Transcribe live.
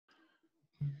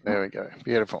There we go.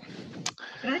 Beautiful.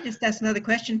 Can I just ask another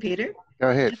question, Peter? Go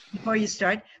ahead. Before you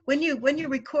start, when you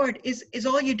record, is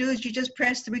all you do is you just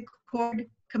press the record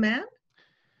command?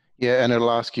 Yeah, and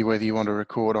it'll ask you whether you want to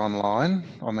record online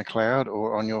on the cloud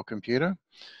or on your computer.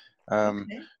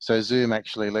 Okay. So Zoom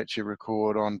actually lets you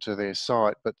record onto their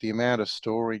site, but the amount of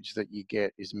storage that you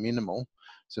get is minimal.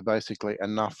 So basically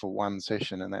enough for one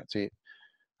session and that's it.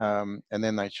 And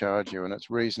then they charge you, and it's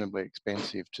reasonably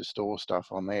expensive to store stuff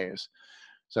on theirs.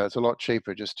 So it's a lot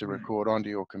cheaper just to record onto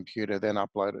your computer, then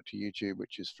upload it to YouTube,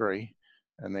 which is free.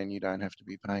 And then you don't have to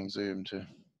be paying Zoom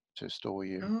to store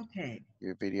your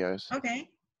videos. Okay.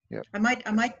 Yep.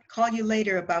 I might call you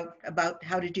later about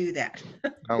how to do that.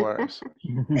 No worries.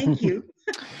 Thank you.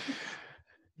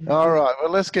 All right,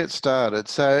 well, let's get started.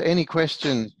 So any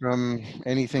questions from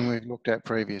anything we've looked at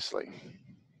previously?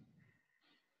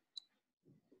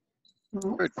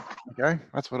 Good. Okay,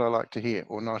 that's what I like to hear,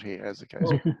 or not hear, as the case.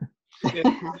 Yeah,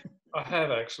 I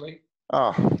have actually.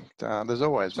 Oh, there's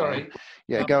always Sorry. one.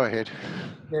 Yeah, go ahead.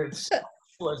 There's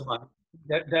always one.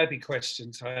 That'd be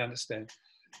questions, I understand.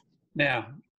 Now,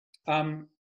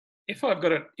 if I've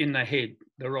got it in the head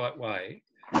the right way,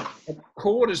 a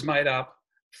chord is made up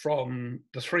from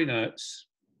the 3 notes,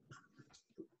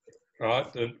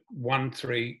 right? The 1,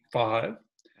 3, 5,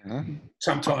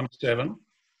 sometimes 7,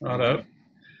 righto.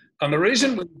 And the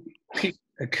reason we pick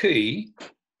a key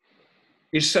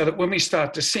is so that when we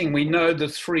start to sing, we know the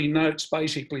 3 notes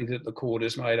basically that the chord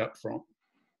is made up from.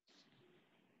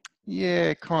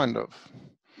 Yeah, kind of.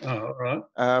 Oh,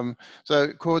 right.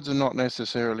 So chords are not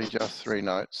necessarily just 3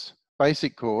 notes.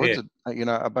 Basic chords, you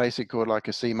know, a basic chord like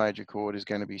a C major chord is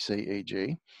going to be C, E,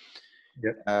 G.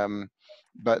 Yep.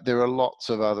 But there are lots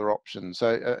of other options.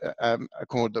 So a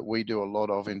chord that we do a lot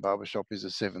of in barbershop is a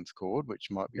 7th chord,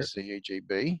 which might be C, E, G,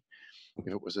 B, if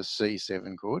it was a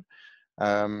C7 chord.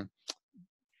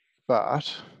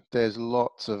 But there's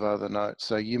lots of other notes.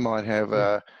 So you might have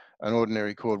an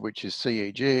ordinary chord which is C,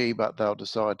 E, G, but they'll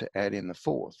decide to add in the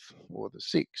 4th or the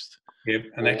 6th. Yep,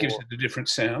 and that gives it a different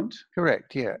sound.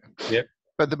 Correct, yeah. Yep.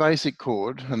 But the basic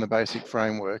chord and the basic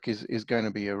framework is going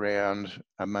to be around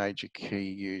a major key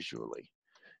usually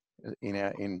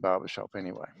in barbershop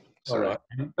anyway. So, all right.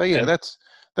 But yeah, that's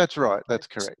right. That's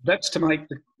correct. That's to make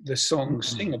the song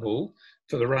singable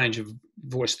for the range of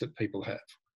voice that people have.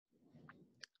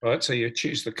 Right, so you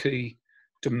choose the key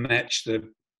to match the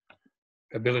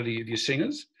ability of your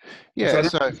singers. Yeah,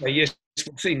 so yes,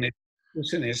 we'll sing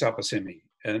this upper semi.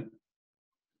 And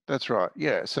that's right.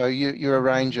 Yeah, so your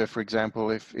arranger, for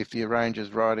example, if the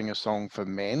arranger's writing a song for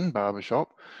men, barbershop,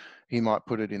 he might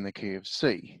put it in the key of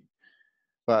C.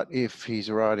 But if he's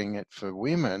writing it for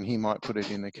women, he might put it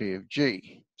in the key of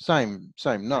G. Same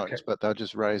notes, but they'll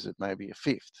just raise it maybe a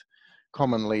 5th.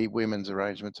 Commonly, women's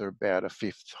arrangements are about a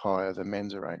 5th higher than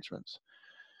men's arrangements.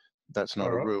 That's not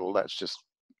a rule. That's just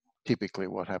typically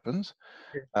what happens.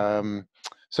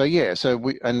 So yeah, so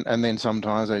we and then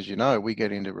sometimes, as you know, we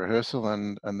get into rehearsal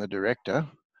and the director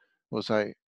will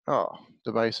say, "Oh,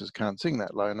 the bassist can't sing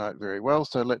that low note very well,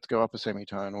 so let's go up a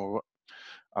semitone or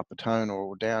up a tone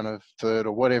or down a 3rd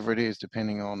or whatever it is,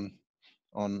 depending on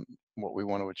what we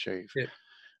want to achieve."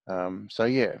 So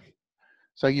yeah.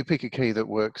 So you pick a key that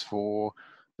works for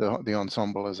the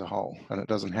ensemble as a whole, and it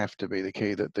doesn't have to be the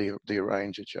key that the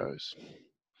arranger chose.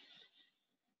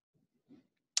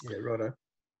 Yeah, righto.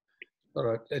 All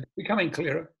right, it's becoming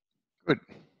clearer. Good.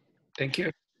 Thank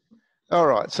you. All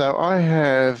right, so I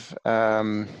have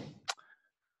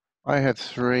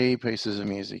 3 pieces of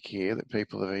music here that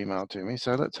people have emailed to me.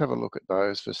 So let's have a look at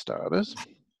those for starters.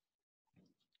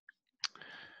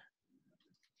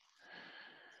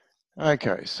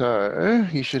 Okay, so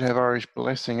you should have Irish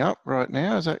Blessing up right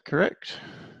now. Is that correct?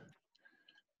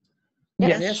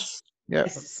 Yes. Yep.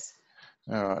 Yes.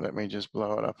 All right, let me just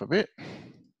blow it up a bit.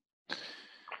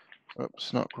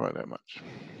 Oops, not quite that much.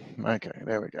 Okay,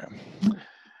 there we go.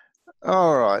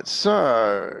 All right,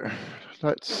 so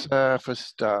let's, for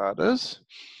starters,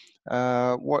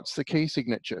 what's the key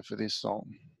signature for this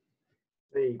song?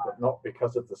 C, but not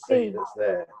because of the C that's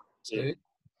there. C.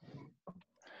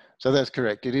 So that's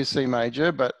correct. It is C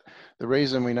major, but the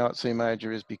reason we know it's C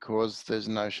major is because there's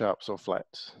no sharps or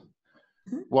flats.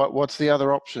 What's the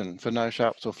other option for no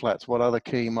sharps or flats? What other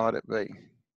key might it be?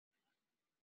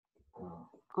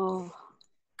 Oh,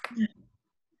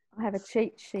 I have a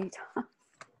cheat sheet.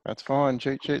 That's fine.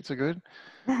 Cheat sheets are good.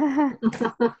 A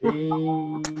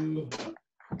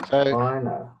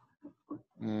minor.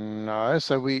 No,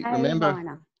 so we A remember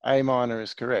minor. A minor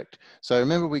is correct. So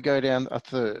remember we go down a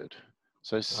 3rd.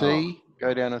 So C,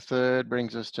 go down a 3rd,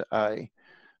 brings us to A.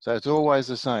 So it's always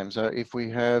the same. So if we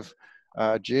have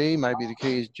G, maybe the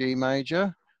key is G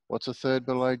major, What's a third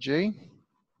below G?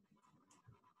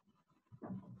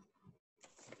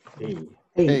 E.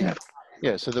 E.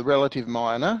 Yeah, so the relative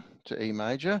minor to E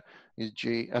major is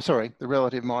G, sorry, the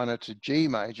relative minor to G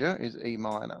major is E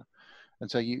minor.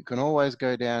 And so you can always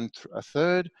go down a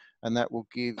third, and that will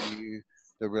give you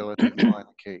the relative minor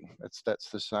key. That's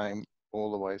the same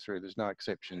all the way through. There's no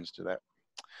exceptions to that.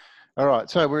 All right,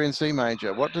 so we're in C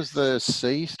major. What does the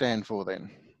C stand for then?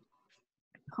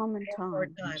 Common time.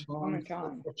 Chord time. Common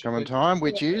time. Common time,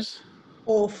 which is?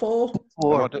 4/4.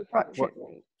 Crotchet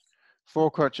beat.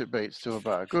 4 crotchet beats to a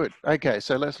bar. Good. Okay,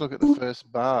 so let's look at the first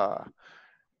bar.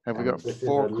 Have we got This is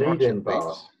 4 a lead-in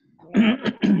crotchet bar.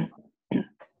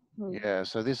 beats? Yeah,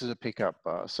 so this is a pickup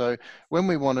bar. So when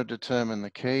we want to determine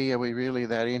the key, are we really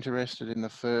that interested in the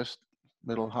first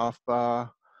middle half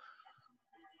bar?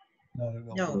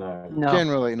 No. No.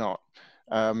 Generally not.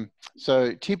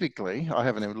 So typically, I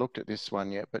haven't even looked at this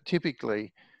one yet, but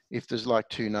typically, if there's like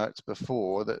 2 notes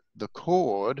before, that the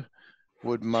chord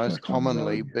would most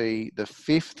commonly be the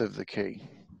 5th of the key.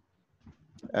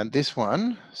 And this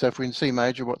one, so if we're in C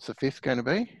major, what's the 5th going to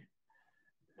be?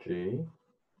 G.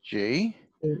 G.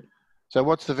 So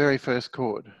what's the very first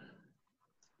chord?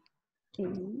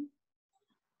 E.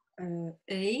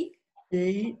 E,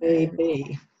 G, A,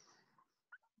 B,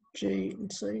 G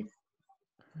and C.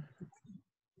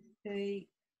 B,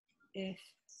 F,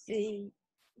 C.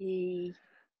 E.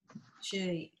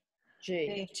 G.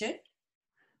 G. G.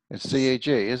 It's C, E,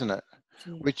 G, isn't it? G.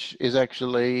 Which is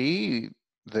actually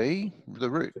the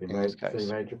root in this case.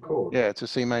 C major chord. Yeah, it's a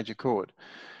C major chord.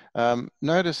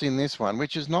 Notice in this one,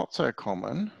 which is not so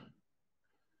common,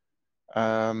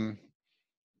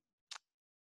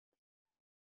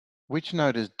 which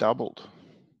note is doubled?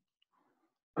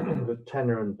 The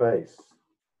tenor and bass.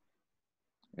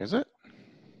 Is it?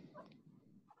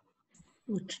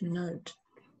 Which note?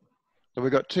 So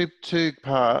we've got two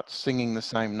parts singing the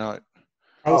same note.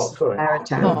 Oh, sorry.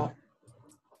 Oh,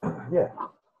 Yeah.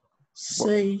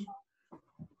 C,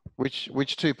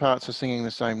 Which 2 parts are singing the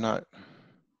same note?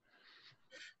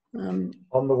 On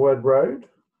the word road.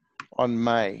 On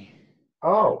May.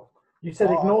 Oh, you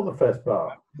said ignore the first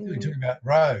bar. We're talking about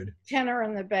road. Tenor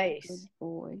and the bass. Good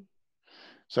boy.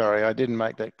 Sorry, I didn't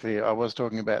make that clear. I was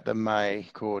talking about the May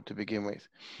chord to begin with.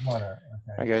 Right,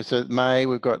 okay. Okay, so May,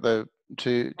 we've got the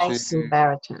two Bass and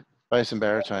baritone. bass and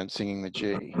baritone singing the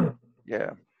G.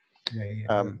 Yeah.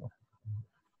 Yeah.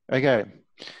 Okay.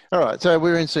 All right. So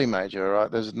we're in C major. All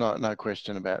right. There's no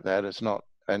question about that. It's not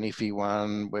an iffy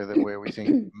one where we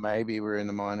think maybe we're in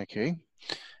the minor key.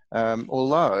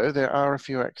 Although there are a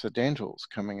few accidentals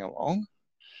coming along,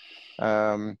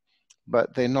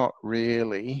 but they're not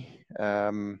really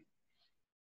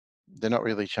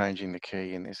changing the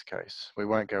key in this case. We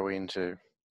won't go into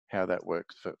how that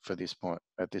works for this point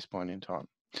at this point in time.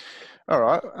 All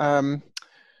right.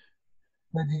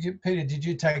 But Peter, did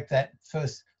you take that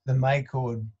first, the May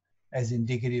chord, as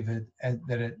indicative that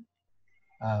it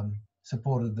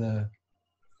supported that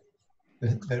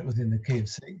it was in the key of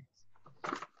C?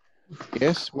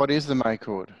 Yes. What is the May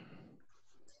chord?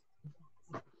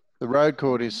 The road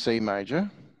chord is C major,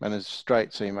 and it's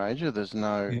straight C major. There's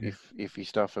no iffy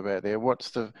stuff about there.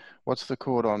 What's the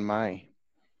chord on May?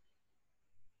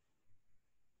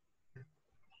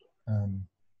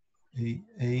 E,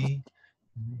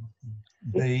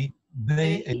 B,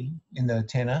 E in the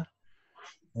tenor,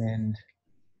 and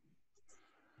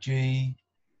G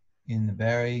in the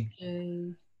Barry,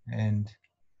 G. and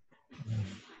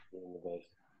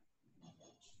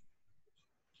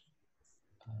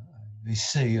the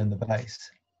C on the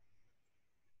bass.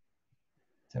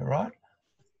 Is that right?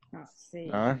 Not C.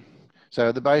 No.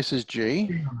 So the bass is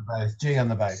G. G on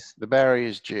the bass. The Barry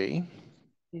is G.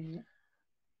 Yeah.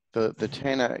 The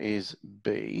tenor is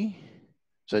B.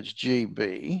 So it's G,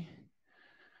 B.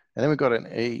 And then we've got an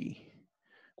E,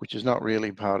 which is not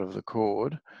really part of the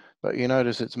chord, but you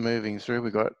notice it's moving through.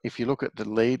 We've got, if you look at the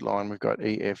lead line, we've got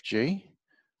E, F, G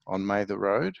on May the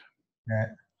Road.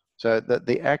 Yeah. So that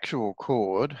the actual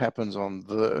chord happens on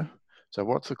the. So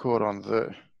what's the chord on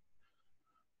the?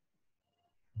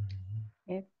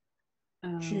 F.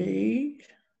 G,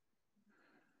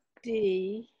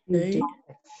 D. D,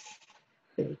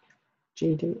 B,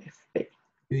 G, D, F, B.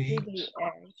 B, D.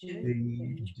 F. B,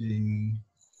 D,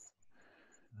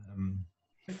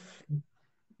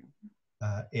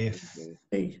 F,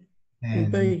 B,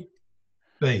 and B.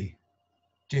 B.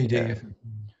 G, D, Yeah. F.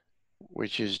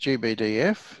 Which is G, B, D,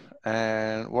 F.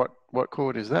 And what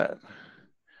chord is that?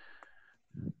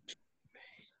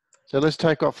 So let's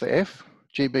take off the F.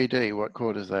 G, B, D, what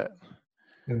chord is that?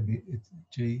 It's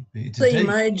G, B. It's a C D.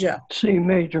 major. C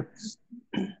major.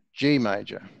 G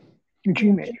major.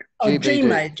 G major. Oh, G GBD.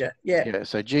 major. Yeah. Yeah,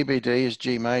 so GBD is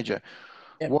G major.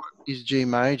 Yep. What is G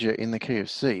major in the key of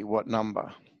C? What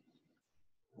number?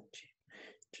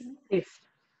 Fifth.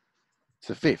 It's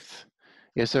the fifth.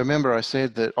 Yeah, so remember I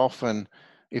said that often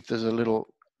if there's a little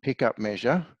pickup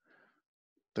measure,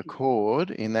 the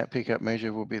chord in that pickup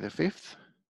measure will be the fifth.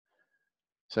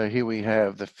 So here we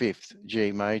have the fifth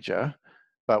G major,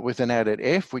 but with an added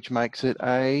F, which makes it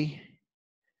a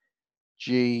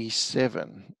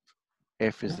G7.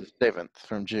 F is the seventh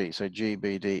from G, so G,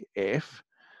 B, D, F.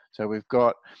 So we've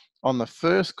got on the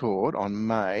first chord, on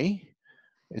May,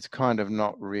 it's kind of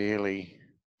not really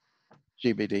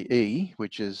G, B, D, E,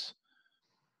 which is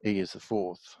E is the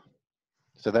fourth.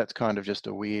 So that's kind of just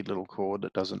a weird little chord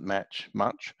that doesn't match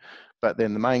much. But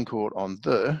then the main chord on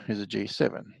the is a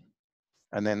G7.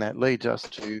 And then that leads us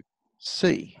to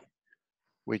C,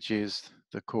 which is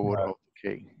the chord Right. of the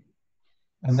key.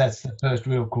 And that's the first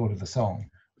real chord of the song.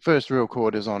 First real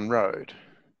chord is on road,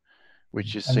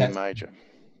 which is And C that's major.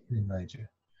 C major.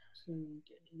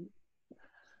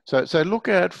 So look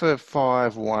out for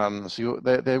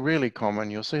 5/1s. They're really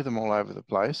common. You'll see them all over the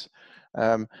place.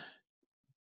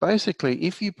 Basically,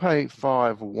 if you play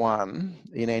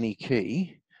 5/1 in any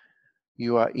key,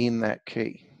 you are in that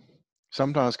key.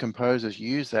 Sometimes composers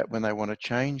use that when they want to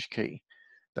change key.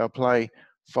 They'll play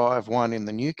 5/1 in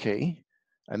the new key,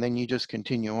 and then you just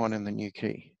continue on in the new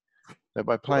key. So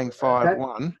by playing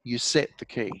 5/1, you set the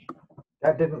key.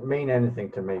 That didn't mean anything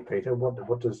to me, Peter.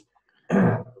 What does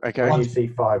Okay. when you see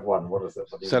 5/1? What is it?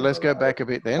 What do you So mean let's by go that? back a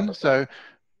bit then. So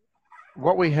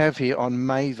what we have here on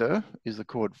Mather is the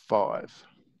chord 5.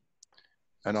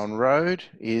 And on road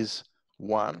is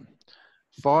 1.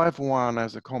 5/1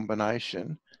 as a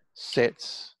combination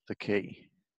sets the key.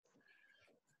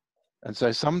 And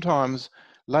so sometimes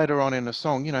later on in a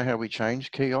song, you know how we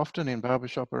change key often in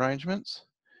barbershop arrangements?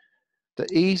 The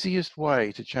easiest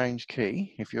way to change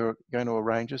key, if you're going to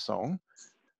arrange a song,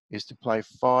 is to play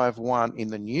 5/1 in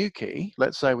the new key.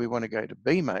 Let's say we want to go to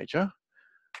B major.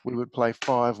 We would play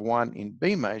 5/1 in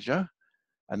B major,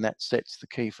 and that sets the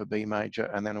key for B major,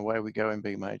 and then away we go in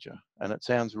B major. And it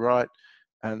sounds right,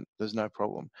 and there's no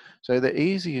problem. So the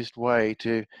easiest way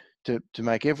to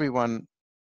make everyone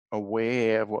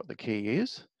aware of what the key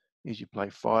is you play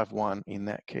 5/1 in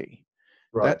that key.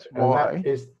 Right. That's And why. that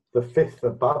is the fifth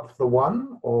above the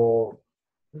one or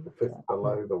the fifth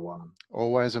below the one?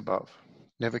 Always above.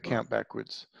 Never count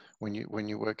backwards when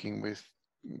you're working with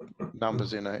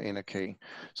numbers in a key.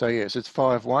 So yes, it's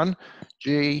 5/1,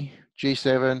 G,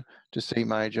 G7 to C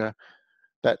major.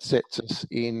 That sets us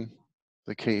in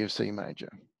the key of C major.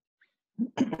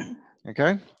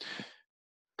 Okay?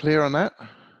 Clear on that?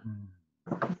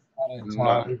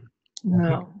 No.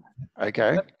 No.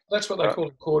 Okay. That's what they call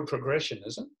a chord progression,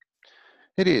 isn't it?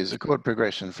 It is a chord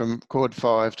progression from chord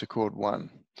 5 to chord 1.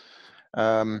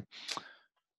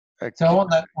 Okay. So on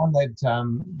that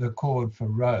the chord for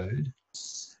road,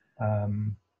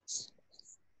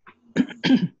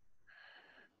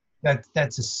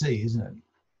 that's a C, isn't it?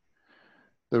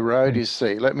 The road is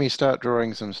C. Let me start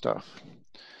drawing some stuff.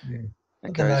 Yeah.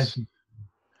 Okay.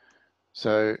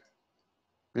 So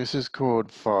this is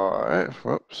chord 5.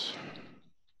 Whoops.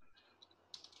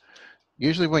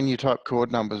 Usually when you type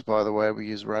chord numbers, by the way, we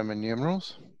use Roman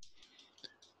numerals.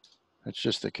 It's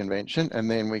just the convention. And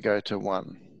then we go to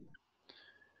 1.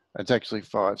 It's actually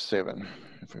 5/7,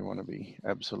 if we want to be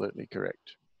absolutely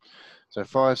correct. So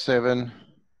 5/7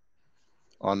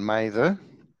 on Mather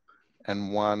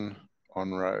and 1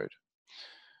 on road.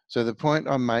 So the point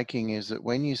I'm making is that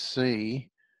when you see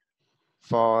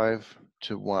 5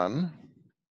 to 1,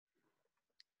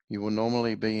 you will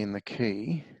normally be in the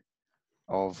key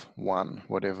of 1,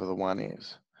 whatever the 1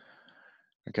 is.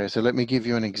 Okay, so let me give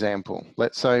you an example.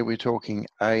 Let's say we're talking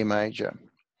A major.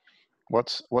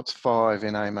 What's 5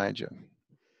 in A major?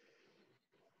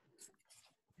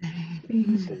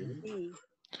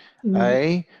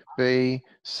 A, B,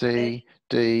 C,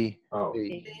 D,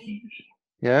 E.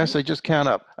 Yeah, so just count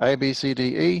up. A, B, C,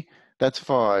 D, E, that's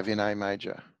 5 in A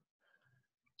major.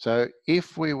 So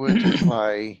if we were to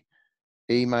play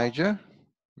E major,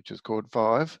 which is chord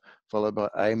 5, followed by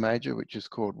A major, which is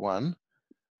chord 1,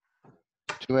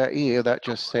 to our ear, that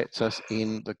just sets us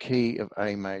in the key of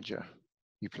A major.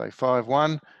 You play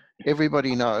 5/1,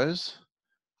 everybody knows,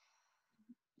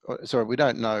 sorry, we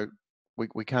don't know,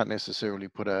 we can't necessarily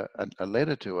put a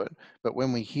letter to it, but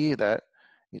when we hear that,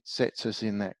 it sets us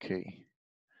in that key.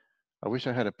 I wish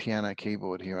I had a piano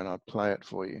keyboard here and I'd play it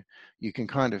for you. You can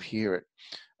kind of hear it.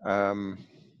 I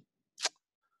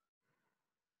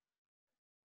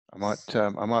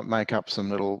might make up some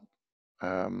little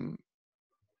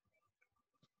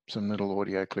some little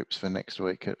audio clips for next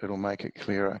week. It'll make it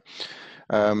clearer.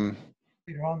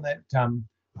 Peter, on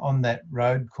that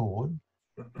road chord,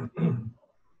 the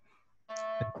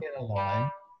tenor line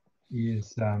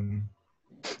is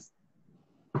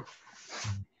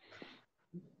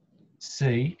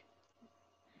C.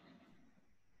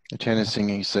 The tenor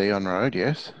singing C on road,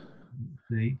 yes.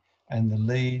 C, and the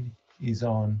lead is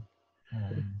on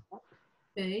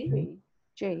B.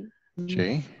 G.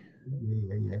 G.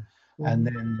 yeah. And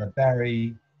then the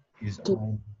Barry is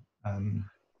on E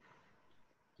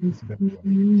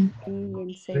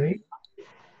and C.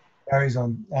 Barry's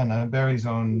on Barry's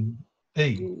on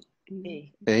E.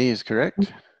 E. E is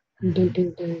correct. Dun,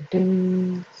 dun, dun,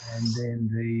 dun. And then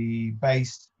the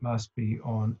bass must be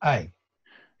on A.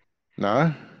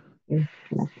 No. Yeah.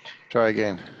 Try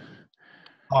again.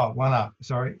 Oh, one up.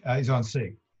 Sorry. He's on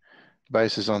C.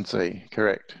 Bass is on C,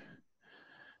 correct.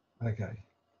 Okay.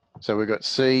 So we've got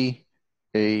C,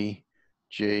 E,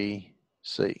 G,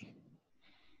 C,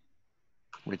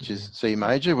 which is C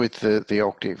major with the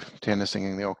octave, tenor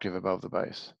singing the octave above the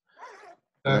bass.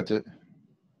 And that's it.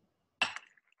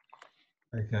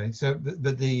 Okay. So,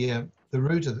 but the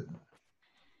root of the.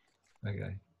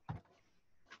 Okay.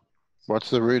 What's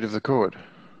the root of the chord?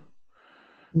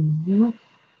 Mhm.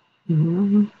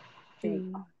 Mhm.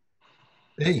 G.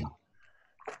 E.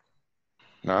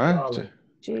 No. Charlie.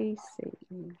 G,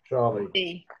 C. Charlie.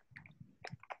 B.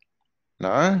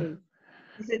 No. G.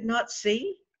 Is it not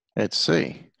C? It's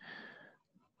C.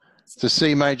 It's a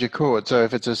C major chord. So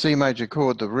if it's a C major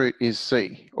chord, the root is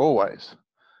C, always.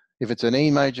 If it's an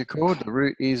E major chord, the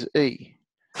root is E.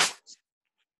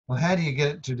 Well, how do you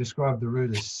get it to describe the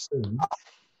root as C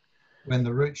when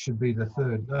the root should be the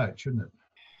third note, shouldn't it?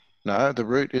 No, the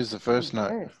root is the first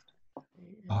note. First.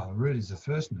 Oh, the root is the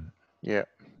first note. Yeah.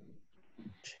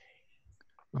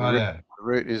 Right. The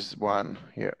root is 1.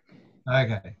 Yeah.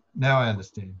 Okay. Now I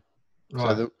understand.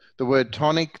 Right. So the word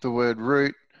tonic, the word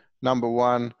root, number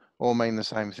 1, all mean the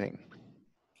same thing.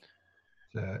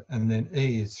 So, and then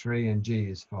E is 3 and G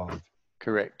is 5.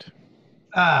 Correct.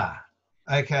 Ah,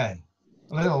 okay.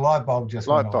 A little light bulb just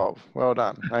went Light on. bulb. Well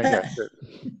done. Okay.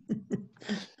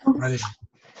 Right.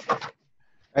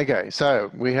 Okay. So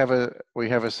we have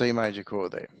a C major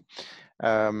chord there.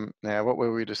 Now, what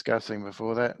were we discussing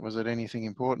before that? Was it anything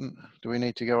important? Do we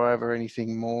need to go over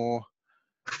anything more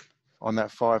on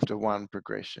that 5-to-1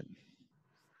 progression?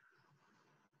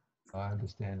 I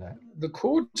understand that. The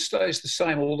chord stays the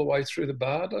same all the way through the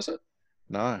bar, does it?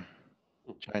 No.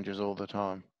 Changes all the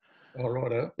time. Oh,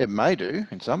 righto. It may do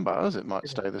in some bars. It might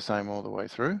stay the same all the way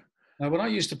through. Now, when I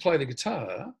used to play the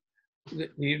guitar,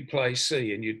 you'd play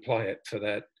C and you'd play it for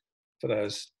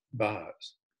those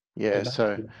bars. Yeah. And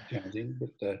So changing,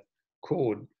 but the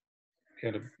chord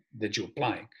that you're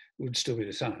playing would still be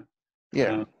the same.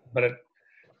 yeah. But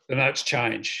the notes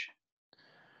change,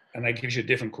 and that gives you a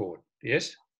different chord.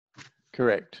 Yes.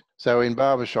 Correct. So in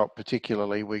barbershop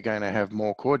particularly, we're going to have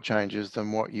more chord changes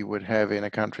than what you would have in a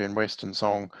country and western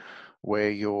song where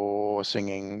you're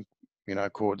singing,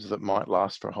 chords that might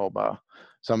last for a whole bar.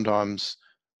 Sometimes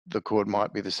the chord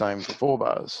might be the same for 4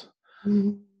 bars.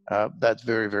 That's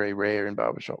very, very rare in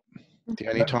barbershop. The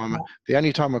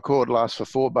only time a chord lasts for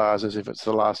 4 bars is if it's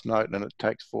the last note and it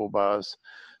takes 4 bars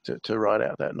to write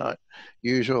out that note.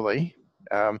 Usually,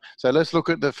 so let's look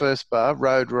at the first bar,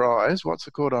 road rise. What's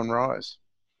the chord on rise?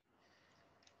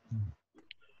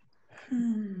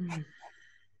 And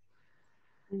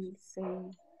C.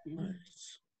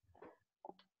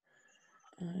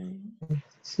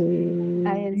 C. A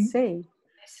and C.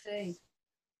 C.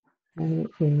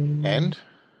 And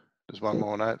there's one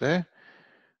more note there.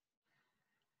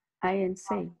 A and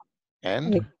C.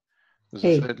 And E. there's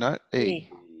E. a third note, E. E.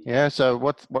 Yeah, so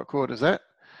what chord is that?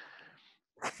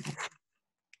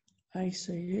 ACE.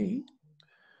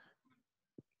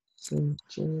 C,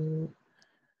 G.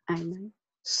 A minor.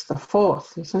 It's the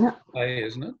fourth, isn't it? A,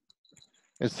 isn't it?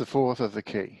 It's the 4th of the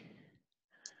key.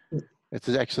 It's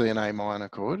actually an A minor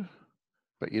chord,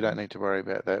 but you don't need to worry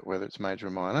about that, whether it's major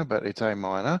or minor, but it's A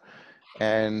minor.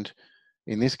 And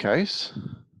in this case,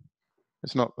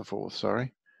 it's not the 4th,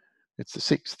 sorry. It's the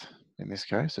 6th in this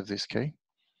case of this key.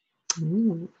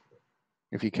 Mm.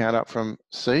 If you count up from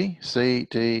C, C,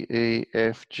 D, E,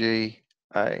 F, G,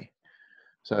 A.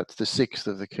 So it's the 6th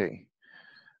of the key.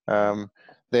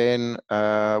 Then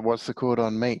what's the chord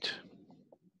on meet?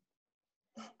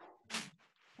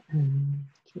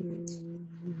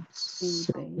 C,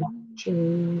 B.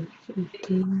 G, D,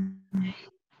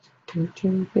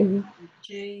 G, B,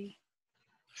 G.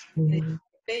 C,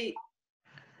 B.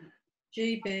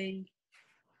 G. B.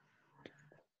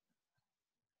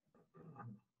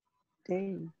 D.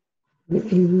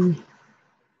 E,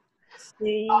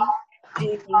 C,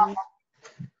 D, B,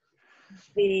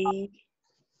 B,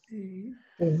 G,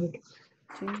 B,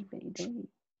 D.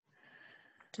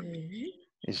 D,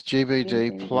 Is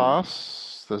GBD GBD.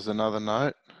 plus? There's another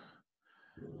note.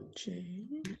 G,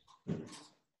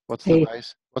 What's the E.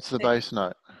 base? What's the base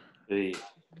note? B.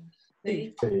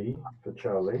 P for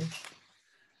Charlie.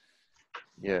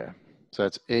 Yeah. So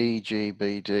it's E, G,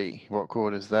 B, D. What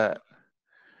chord is that?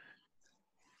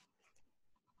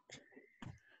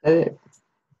 In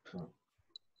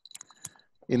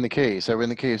the key. So we're in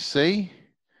the key of C.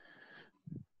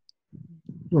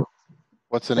 Hmm.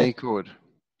 What's an C. E chord?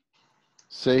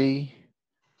 C,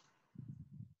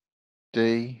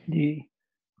 D, D.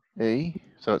 E.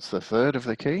 So it's the third of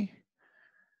the key.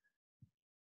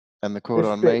 And the chord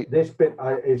on me. This bit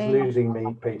is A. losing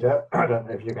me, Peter. I don't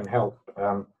know if you can help.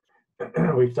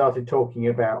 We started talking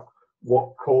about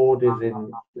what chord is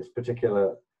in this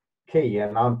particular key,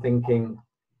 and I'm thinking,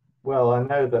 well, I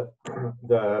know that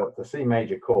the C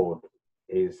major chord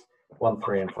is 1,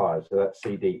 3, and 5, so that's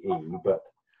C, D, E. But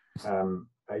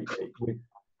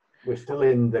we're still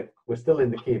in the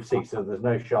key of C, so there's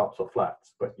no sharps or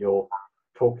flats. But you're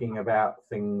talking about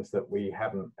things that we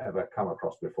haven't ever come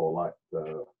across before, like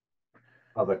the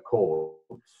other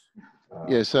chords.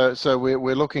 Yeah, so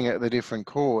we're looking at the different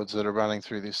chords that are running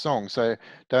through this song. So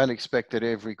don't expect that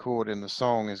every chord in the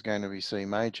song is going to be C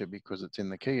major because it's in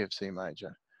the key of C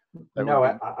major. That No,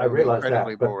 would be- I that would be realise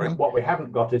incredibly that, but boring. what we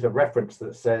haven't got is a reference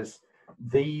that says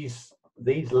these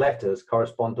letters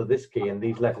correspond to this key and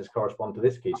these letters correspond to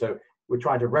this key. So we're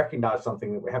trying to recognise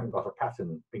something that we haven't got a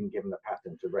pattern, been given a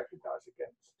pattern to recognise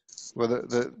against. Well,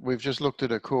 we've just looked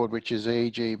at a chord which is E,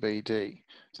 G, B, D.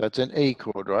 So it's an E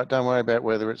chord, right? Don't worry about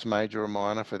whether it's major or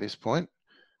minor for this point.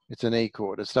 It's an E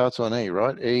chord. It starts on E,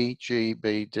 right? E, G,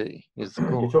 B, D is the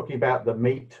You're chord. talking about the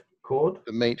meet chord?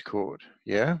 The meet chord,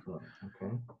 yeah?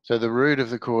 Okay. So the root of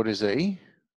the chord is E,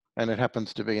 and it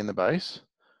happens to be in the bass.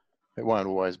 It won't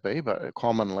always be, but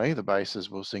commonly the basses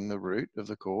will sing the root of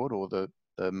the chord or the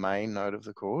main note of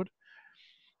the chord.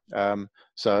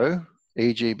 So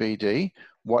E, G, B, D.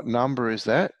 What number is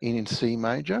that in C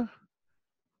major?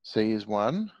 C is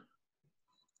 1,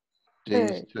 D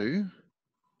is 2,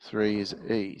 3 is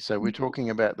E. So we're talking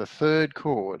about the third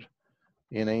chord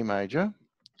in E major.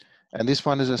 And this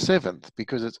one is a seventh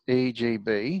because it's E, G,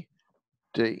 B,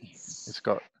 D. It's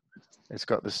got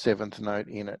the seventh note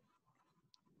in it.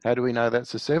 How do we know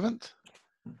that's the seventh?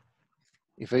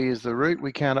 If E is the root,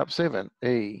 we count up 7.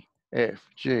 E, F,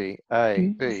 G,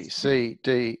 A, B, C,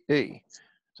 D, E.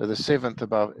 So the seventh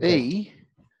above E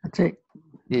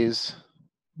is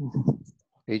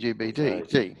E, G, B, D.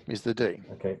 D is the D.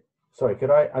 Okay. Sorry,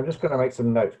 I'm just going to make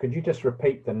some notes. Could you just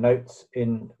repeat the notes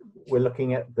in, we're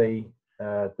looking at the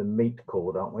meet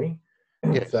chord, aren't we?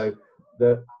 Yes. So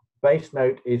the bass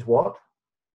note is what?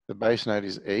 The bass note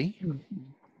is E.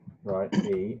 Right,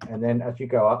 E. And then as you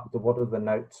go up, what are the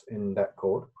notes in that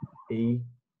chord? E.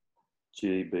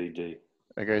 G, B, D.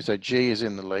 Okay, so G is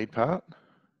in the lead part.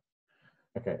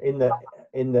 Okay, in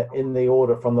the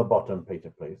order from the bottom, Peter,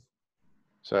 please.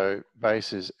 So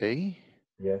bass is E.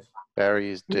 Yes. Barry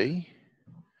is D.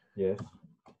 Yes.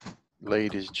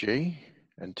 Lead is G,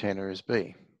 and tenor is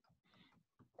B.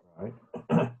 Right.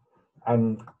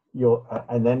 And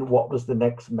then what was the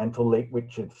next mental leap,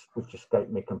 which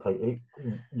escaped me completely?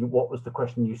 What was the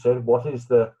question you said? What is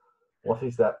that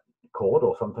chord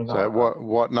or something? So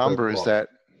what number is that?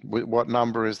 What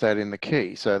number is that in the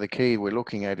key? So the key we're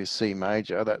looking at is C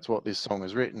major. That's what this song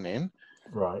is written in.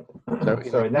 Right.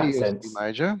 So in that sense, C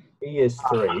major. E is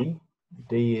 3,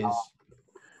 D is.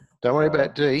 Don't worry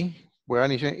about D. We're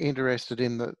only interested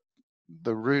in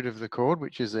the root of the chord,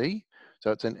 which is E.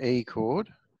 So it's an E chord.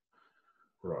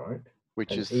 Right.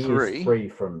 Which is E 3. Is 3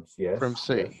 from C. Yes.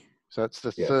 So it's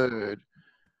the third.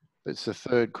 It's the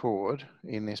third chord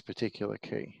in this particular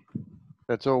key.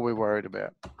 That's all we're worried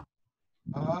about.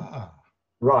 Ah.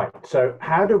 Right. So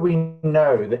how do we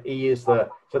know that E is the?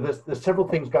 So there's several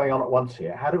things going on at once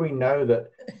here. How do we know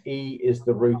that E is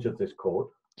the root of this chord?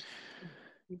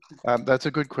 That's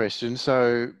a good question.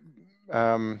 So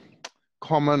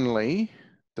commonly,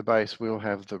 the bass will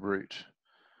have the root.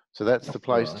 So that's the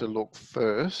place to look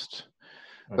first.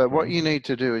 But what you need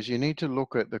to do is you need to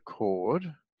look at the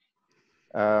chord.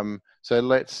 So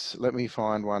let me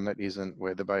find one that isn't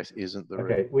where the bass isn't the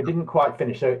root. Okay, we didn't quite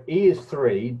finish. So E is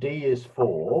 3, D is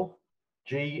 4,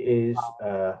 G is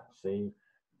C,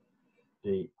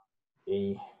 D,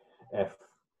 E, F,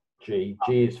 G.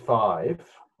 G is 5.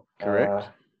 Correct.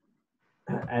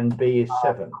 And B is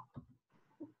 7.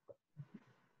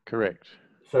 Correct.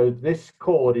 So this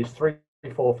chord is 3,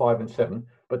 4, 5, and 7.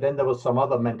 But then there was some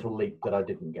other mental leap that I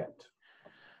didn't get.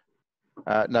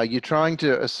 No, you're trying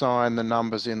to assign the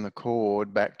numbers in the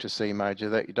chord back to C major.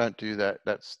 That you don't do that.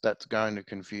 That's going to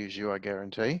confuse you, I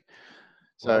guarantee.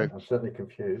 So Right, I'm certainly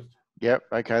confused. yep,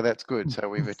 okay, that's good. So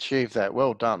we've achieved that.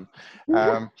 Well done.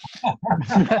 What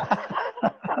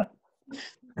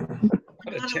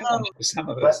a challenge for some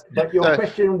of But, us. but your So-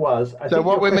 question was, I So think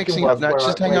what your we're question mixing up, was no, where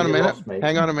just I- hang where on a you minute, lost me.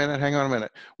 hang on a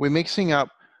minute. We're mixing up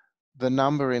the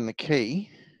number in the key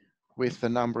with the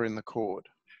number in the chord.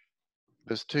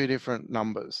 There's two different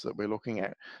numbers that we're looking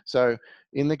at. So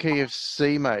in the key of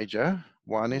C major,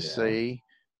 1 is Yeah. C,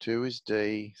 2 is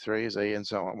D, 3 is E, and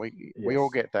so on. We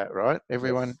all Yes. get that, right?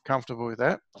 Everyone Yes. comfortable with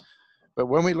that? But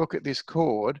when we look at this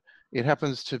chord, it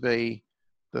happens to be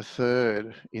the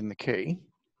third in the key.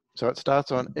 So it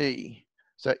starts on E.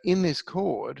 So in this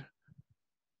chord,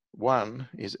 1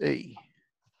 is E,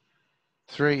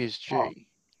 3 is G,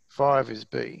 5 is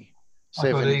B, I thought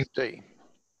 7 E- is D.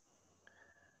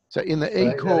 So in the Say E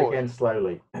that chord, again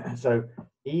slowly. So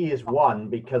E is 1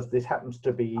 because this happens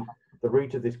to be, the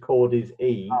root of this chord is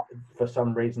E for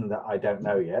some reason that I don't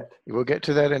know yet. we'll get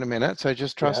to that in a minute. So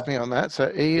just trust Yeah. me on that.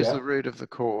 So E is Yeah. the root of the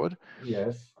chord.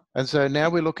 Yes. And so now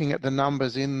we're looking at the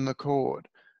numbers in the chord.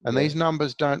 And these Yes.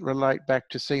 numbers don't relate back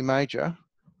to C major.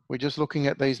 We're just looking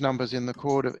at these numbers in the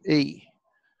chord of E.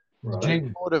 Right. In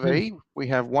the chord of E, we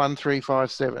have 1, 3,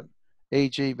 5, 7, E,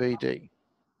 G, B, D.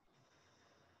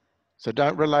 So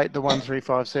don't relate the 1, 3,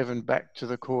 5, 7 back to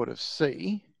the chord of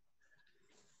C.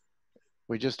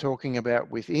 We're just talking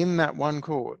about within that one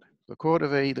chord, the chord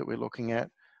of E that we're looking at,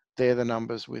 they're the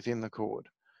numbers within the chord.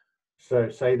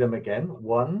 So say them again.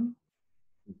 1.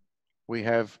 We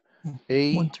have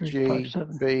E, 1, 3, G, 5,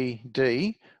 7. B,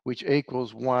 D, which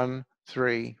equals 1,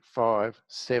 3, 5,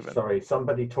 7. Sorry,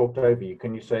 somebody talked over you.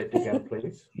 Can you say it again,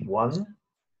 please? 1.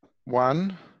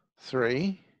 1,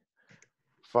 3,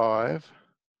 5,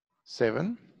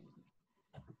 7,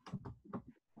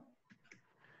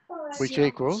 which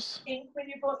equals, When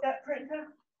you bought that printer?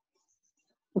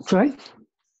 Sorry?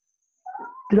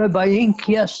 Did I buy ink?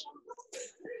 Yes.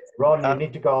 Ron, you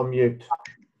need to go on mute.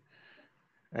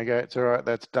 okay, it's all right,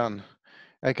 that's done.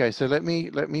 Okay, so let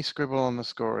me scribble on the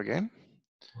score again.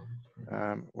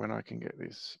 When I can get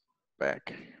this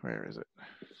back, where is it?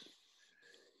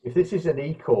 If this is an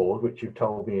E chord, which you've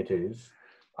told me it is,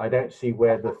 I don't see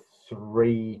where the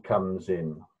 3 comes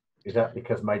in. Is that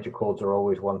because major chords are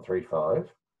always 1, 3, 5?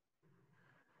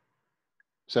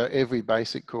 So every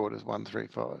basic chord is 1, 3,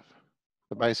 5.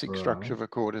 The basic structure Right. of a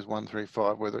chord is 1, 3,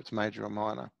 5, whether it's major or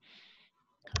minor.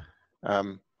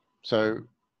 So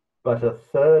But a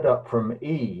third up from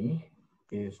E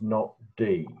is not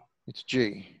D. it's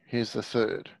G. Here's the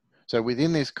third. So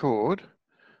within this chord,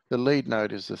 the lead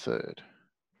note is the third.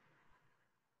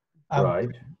 Right.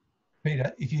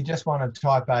 Peter, if you just want to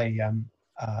type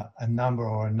a number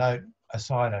or a note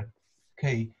aside a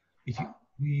key, if you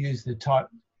use the type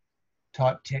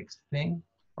text thing.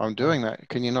 I'm doing that.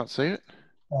 Can you not see it?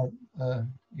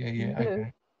 Yeah,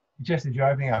 okay. Just as you're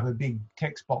opening up a big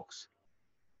text box.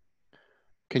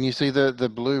 Can you see the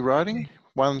blue writing?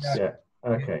 Yeah,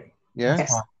 okay. Yeah?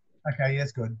 That's fine. Okay,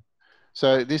 that's good.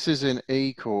 So this is an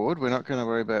E chord. We're not going to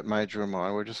worry about major or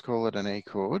minor. We'll just call it an E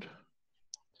chord.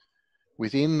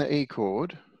 Within the E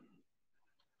chord,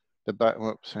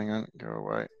 whoops, hang on, go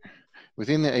away.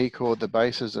 Within the E chord, the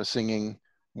basses are singing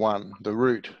 1, the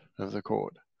root of the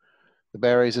chord. The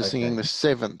barries are singing the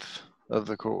 7th of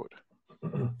the chord.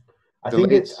 I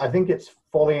think it's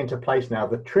falling into place now.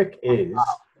 The trick is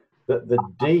that the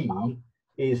D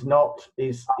is not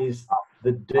is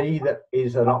the D that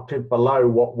is an octave below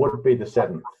what would be the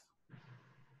 7th.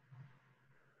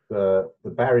 The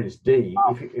barries D,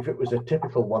 if it was a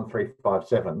typical 1, 3, 5,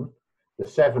 7, the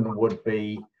 7 would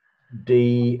be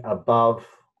D above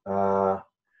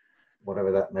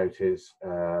whatever that note is.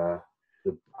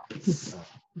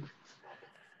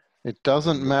 It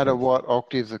doesn't matter what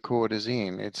octave the chord is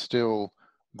in, it's still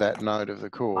that note of the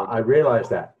chord. I realize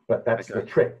that, but that's the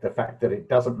trick, the fact that it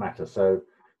doesn't matter. So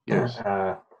yes.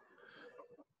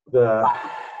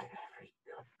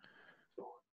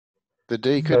 The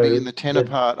D could be in the tenor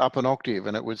part up an octave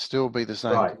and it would still be the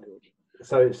same chord.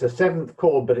 So it's the 7th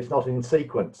chord, but it's not in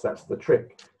sequence. That's the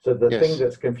trick. So the thing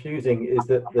that's confusing is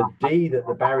that the D that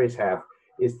the barries have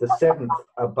is the 7th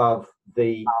above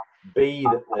the B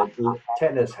that the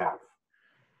tenors have.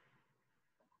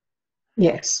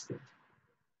 Yes.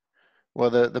 Well,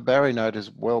 the barry note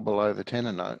is well below the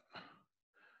tenor note.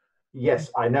 Yes,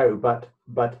 I know, but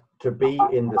to be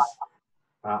in this,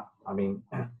 I mean,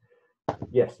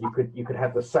 yes, you could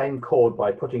have the same chord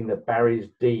by putting the barries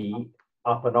D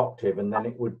up an octave, and then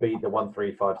it would be the 1,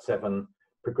 3, 5, 7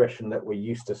 progression that we're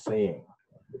used to seeing.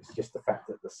 It's just the fact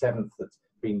that the 7th,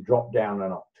 been dropped down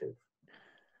an octave.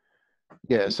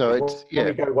 Yeah, so Because it's when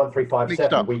we go 1, 3, 5, mixed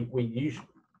 7, up. we usually,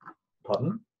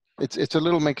 pardon? It's a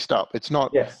little mixed up. It's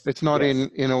not Yes. it's not yes.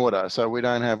 in order. So we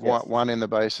don't have Yes. one in the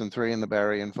bass and 3 in the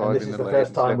Barry and And 5 this in is the the lead first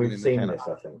and time 7 we've in the seen tenor. this,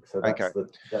 I think. So that's Okay.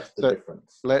 the So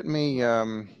difference. Let me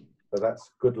So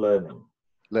that's good learning.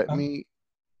 let me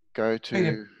go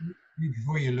Peter, to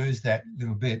before you lose that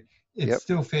little bit, it's Yep.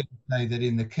 still fair to say that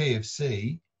in the key of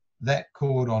C, that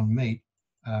chord on meet,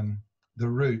 the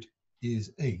root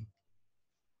is E.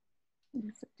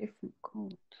 It's a different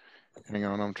chord. hang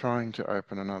on, I'm trying to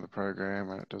open another program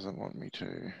and it doesn't want me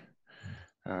to.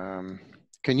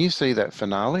 Can you see that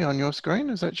finale on your screen?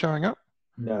 Is that showing up?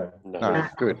 No. No,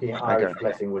 good. Looking at Okay. Irish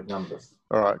Blessing with numbers.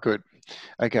 All right, good.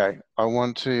 Okay, I'm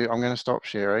going to stop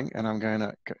sharing and I'm going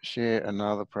to share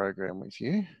another program with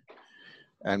you.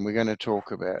 And we're going to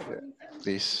talk about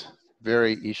this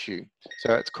very issue.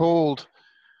 So it's called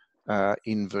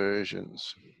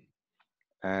inversions.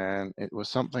 And it was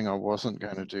something I wasn't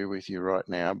going to do with you right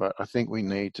now, but I think we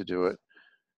need to do it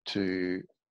to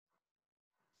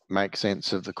make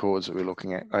sense of the chords that we're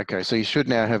looking at. Okay, so you should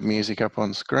now have music up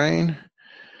on screen.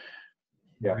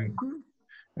 Yeah.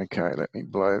 Okay, let me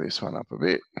blow this one up a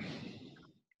bit.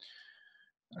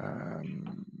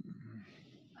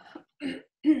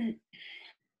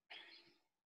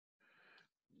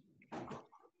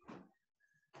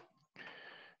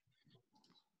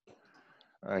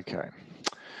 Okay.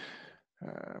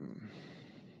 Let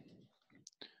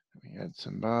me add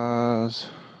some bars.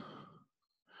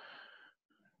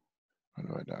 What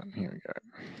have I done? Here we go.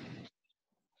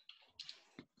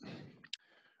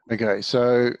 Okay,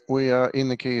 so we are in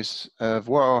the keys of,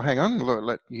 well, hang on, look,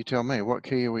 let you tell me, what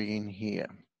key are we in here?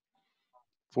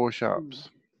 4 sharps.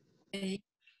 E.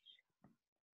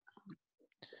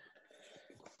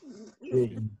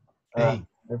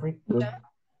 Every good.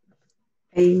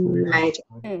 E major.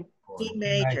 E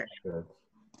major.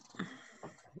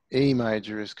 E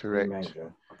major is correct. E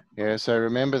major. Yeah, so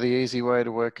remember the easy way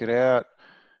to work it out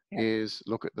is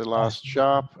look at the last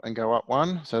sharp and go up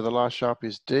 1. So the last sharp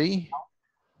is D,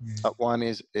 up 1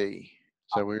 is E.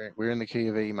 So we're in the key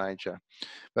of E major.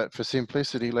 But for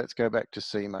simplicity, let's go back to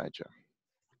C major.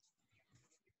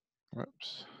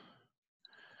 Whoops.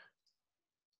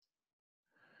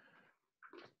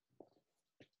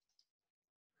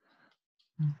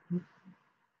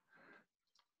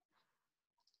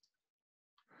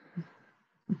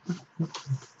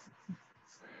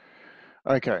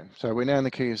 Okay, so we're now in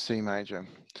the key of C major.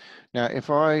 Now,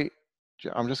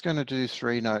 I'm just going to do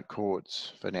 3-note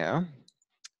chords for now,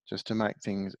 just to make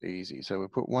things easy. So we'll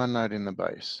put 1 note in the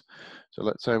bass. So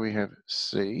let's say we have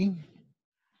C.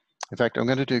 In fact, I'm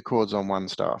going to do chords on 1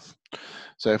 staff.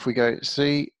 So if we go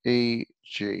C, E,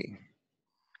 G.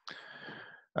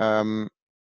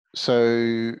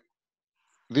 So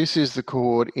this is the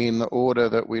chord in the order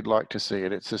that we'd like to see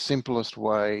it. It's the simplest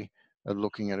way of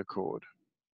looking at a chord.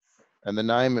 And the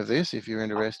name of this, if you're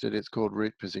interested, it's called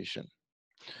root position.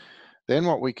 Then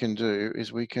what we can do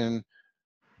is we can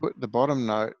put the bottom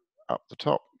note up the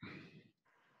top.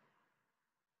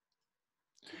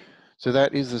 So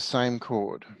that is the same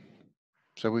chord.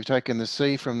 So we've taken the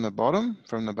C from the bottom,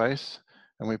 from the bass,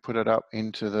 and we put it up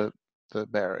into the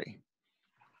Barry.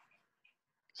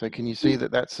 So can you see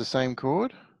that that's the same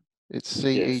chord? It's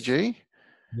C, E, G.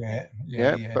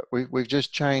 Yeah. But we've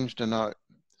just changed a note.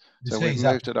 So we've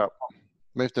moved it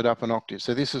up an octave.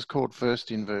 So this is called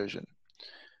first inversion.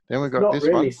 Then we've got not this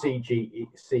really one. C, G, E,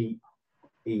 C,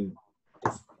 E.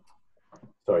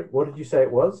 Sorry, what did you say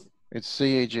it was? It's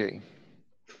C, E, G.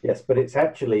 Yes, but it's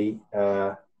actually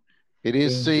it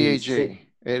is C, E, G.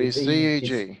 It is C, E,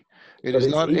 G. It is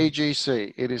not E, G,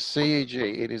 C. It is C, E, G.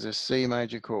 It is a C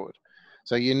major chord.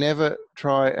 So you never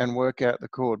try and work out the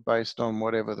chord based on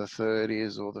whatever the 3rd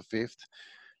is or the 5th.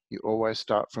 You always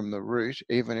start from the root,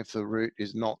 even if the root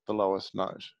is not the lowest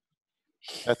note.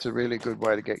 That's a really good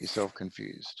way to get yourself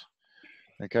confused.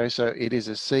 Okay, so it is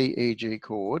a C, E, G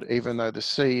chord, even though the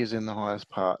C is in the highest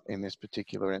part in this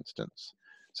particular instance.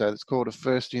 So it's called a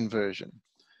first inversion.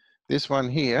 This one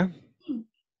here,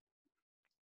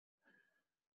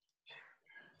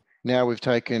 now we've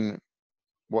taken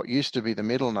what used to be the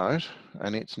middle note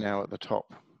and it's now at the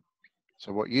top.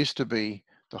 So what used to be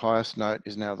the highest note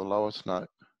is now the lowest note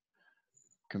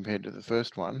compared to the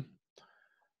first one,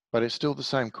 but it's still the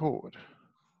same chord.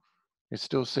 It's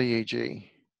still C, E, G.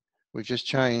 We've just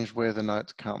changed where the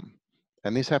notes come.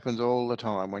 And this happens all the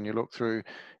time. When you look through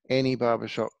any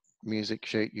barbershop music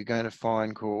sheet, you're going to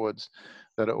find chords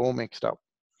that are all mixed up.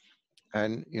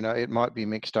 And, you know, it might be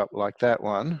mixed up like that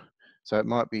one. So it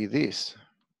might be this.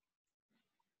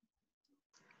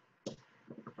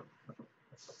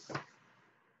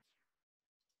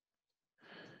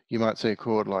 you might see a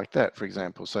chord like that, for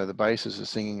example. So the basses are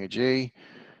singing a G,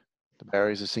 the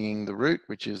barriers are singing the root,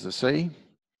 which is the C,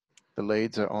 the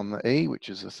leads are on the E, which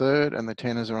is the third, and the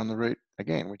tenors are on the root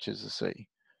again, which is the C.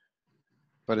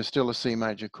 But it's still a C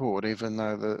major chord, even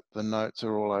though the notes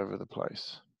are all over the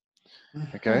place.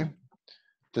 Okay,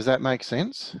 does that make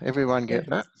sense? Everyone get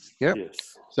that? Yep.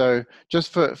 Yes. So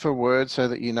just for words, so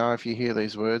that you know if you hear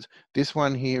these words, this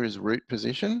one here is root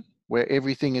position, where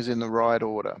everything is in the right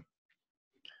order.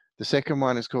 The second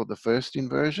one is called the first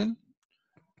inversion,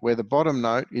 where the bottom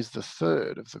note is the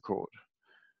third of the chord.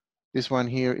 This one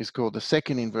here is called the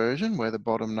second inversion, where the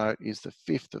bottom note is the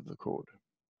fifth of the chord.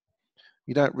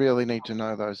 You don't really need to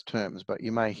know those terms, but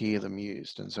you may hear them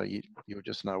used, and so you'll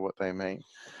just know what they mean.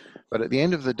 But at the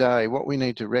end of the day, what we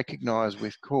need to recognize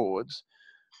with chords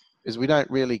is we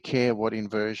don't really care what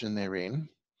inversion they're in.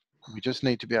 We just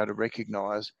need to be able to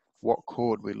recognize what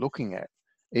chord we're looking at,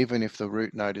 even if the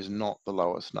root note is not the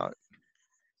lowest note.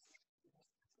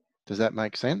 Does that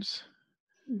make sense?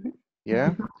 Mm-hmm.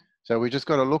 Yeah? So we just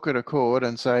got to look at a chord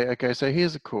and say, okay, so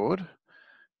here's a chord.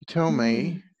 You tell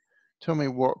me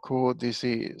what chord this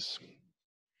is.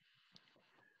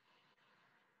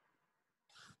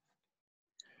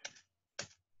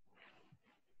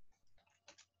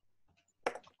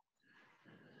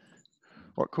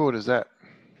 What chord is that?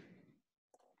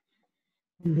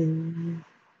 G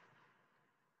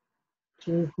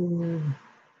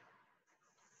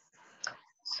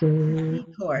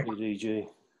chord. EDG.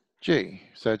 G.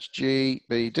 So it's G,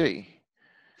 B, D.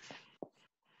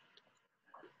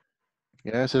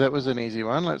 Yeah, so that was an easy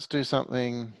one. Let's do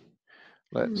something.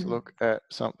 Let's look at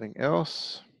something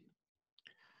else.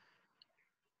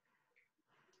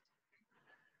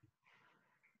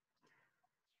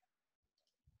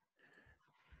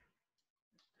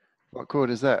 What chord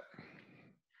is that?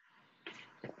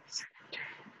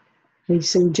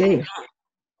 ECG.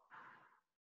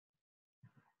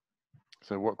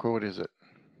 So what chord is it?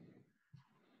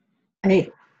 A.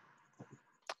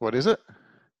 What is it?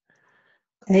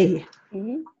 A.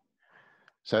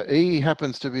 So E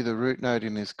happens to be the root note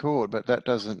in this chord, but that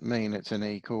doesn't mean it's an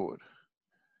E chord.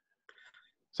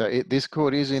 So this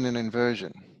chord is in an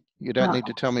inversion. You don't need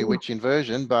to tell me which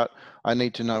inversion, but I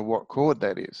need to know what chord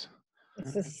that is.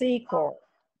 It's a C chord.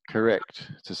 Correct.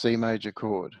 It's a C major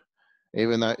chord.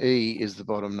 Even though E is the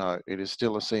bottom note, it is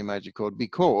still a C major chord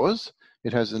because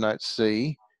it has the notes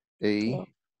C, E,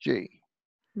 G.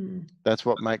 That's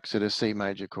what makes it a C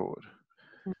major chord.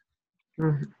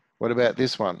 What about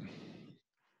this one?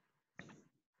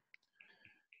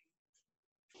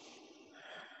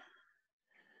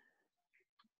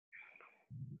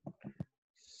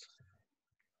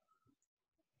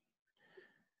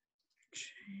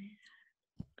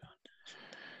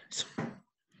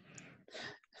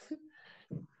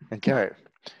 Okay,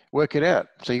 work it out.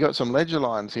 So you got some ledger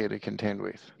lines here to contend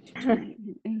with.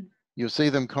 You'll see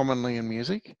them commonly in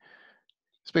music,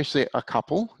 especially a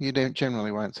couple. You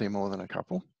generally won't see more than a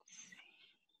couple.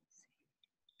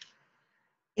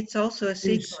 It's also a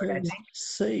C chord, I think.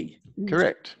 C.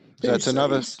 Correct. So it's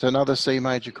another C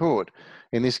major chord.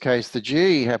 In this case, the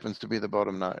G happens to be the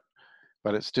bottom note,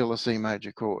 but it's still a C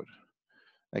major chord.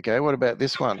 Okay, what about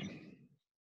this one?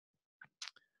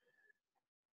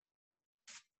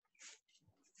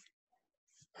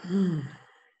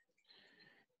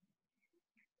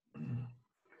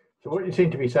 So what you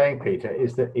seem to be saying, Peter,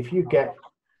 is that if you get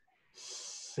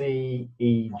C,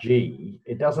 E, G,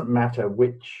 it doesn't matter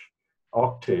which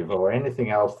octave or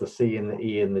anything else the C and the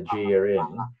E and the G are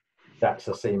in, that's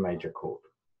a C major chord.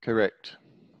 Correct.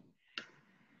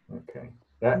 Okay.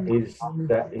 That is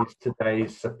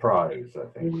today's surprise, I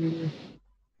think.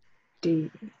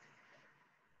 D.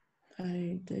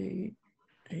 A, D,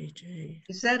 E, G.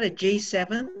 Is that a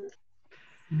G7?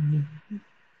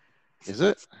 Is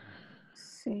it?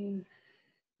 C.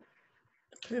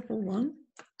 The purple one.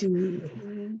 D.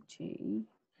 E, G.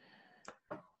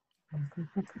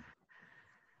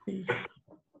 E.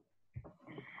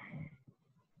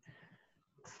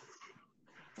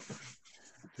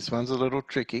 This one's a little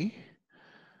tricky.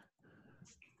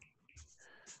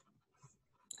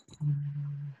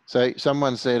 So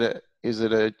someone said, is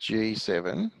it a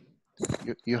G7?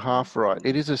 You're half right.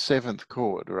 It is a seventh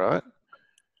chord, right?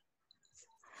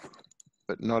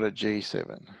 But not a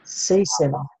G7.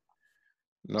 C7.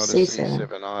 Not a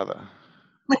C7 either.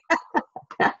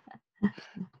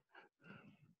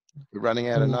 We're running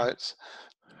out of notes.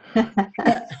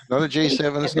 Not a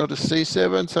G7, it's not a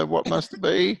C7, so what must it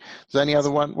be? There's only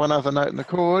one other note in the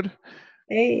chord.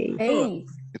 A. A.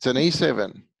 It's an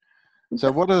E7.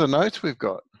 So what are the notes we've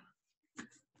got?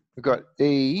 We've got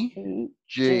E,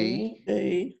 G,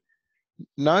 E.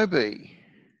 no B.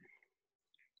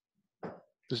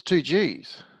 There's two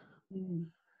Gs.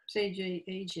 C, G,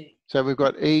 E, G. So we've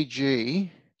got E,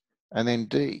 G, and then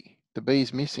D. The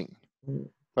B's missing,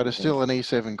 but it's still an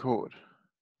E7 chord.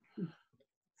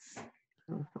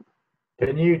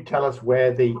 Can you tell us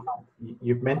where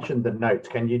you've mentioned the notes.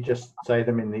 Can you just say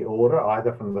them in the order,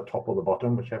 either from the top or the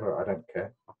bottom, whichever, I don't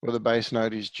care. Well, the bass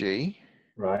note is G.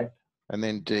 Right. And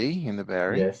then D in the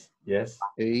bari. Yes, yes.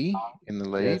 E in the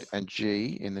lead, Yes. and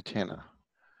G in the tenor.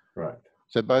 Right.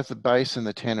 So both the bass and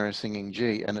the tenor are singing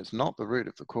G, and it's not the root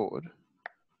of the chord.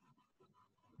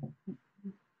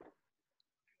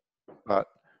 But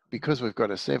because we've got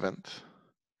a seventh,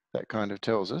 that kind of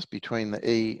tells us between the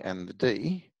E and the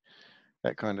D,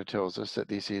 that kind of tells us that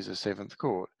this is a seventh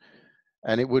chord.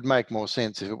 And it would make more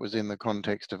sense if it was in the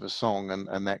context of a song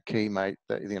and that key made,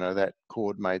 that, you know, that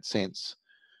chord made sense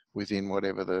within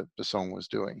whatever the song was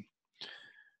doing.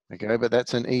 Okay, but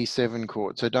that's an E7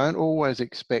 chord. So don't always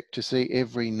expect to see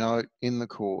every note in the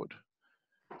chord.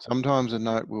 Sometimes a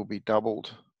note will be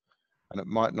doubled and it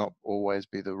might not always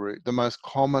be the root. The most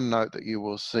common note that you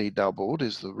will see doubled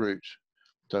is the root.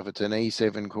 So if it's an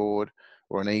E7 chord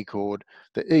or an E chord,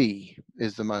 the E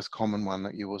is the most common one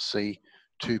that you will see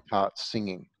two parts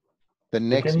singing. The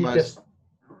next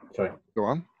sorry. Go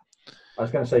on. I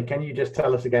was going to say, can you just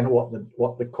tell us again what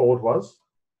the chord was?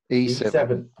 E7.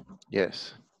 E7.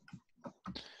 Yes.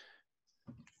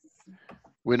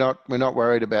 We're not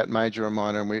worried about major or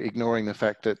minor, and we're ignoring the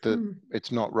fact that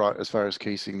it's not right as far as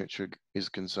key signature is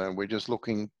concerned. We're just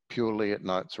looking purely at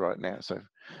notes right now.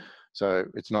 So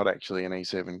it's not actually an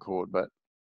E7 chord, but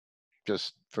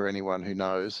just for anyone who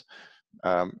knows,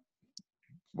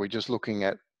 we're just looking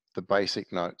at the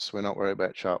basic notes. We're not worried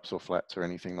about sharps or flats or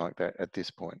anything like that at this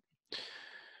point.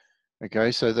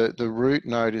 Okay, so the root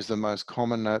note is the most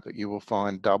common note that you will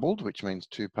find doubled, which means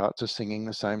two parts are singing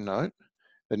the same note.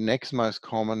 The next most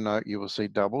common note you will see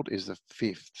doubled is the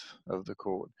fifth of the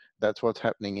chord. That's what's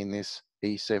happening in this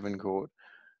E7 chord.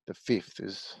 The fifth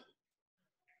is,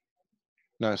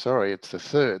 no, sorry, it's the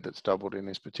third that's doubled in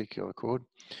this particular chord,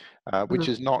 which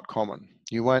is not common.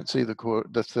 You won't see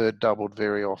the third doubled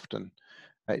very often.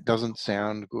 It doesn't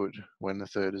sound good when the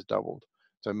third is doubled.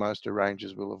 So most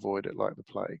arrangers will avoid it like the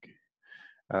plague.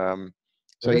 So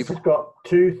this has got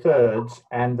 2/3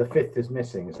 and the fifth is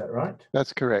missing, is that right?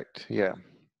 That's correct, yeah.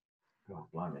 Oh,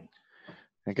 blimey.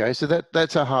 Okay, so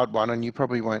that's a hard one, and you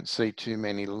probably won't see too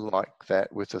many like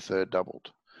that with the third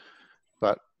doubled,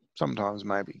 but sometimes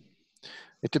maybe.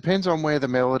 It depends on where the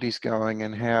melody's going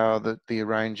and how the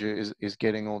arranger is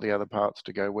getting all the other parts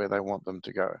to go where they want them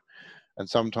to go. And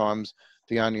sometimes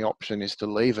the only option is to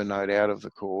leave a note out of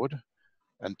the chord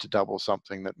and to double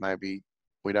something that maybe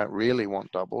we don't really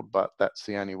want doubled, but that's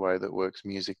the only way that works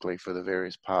musically for the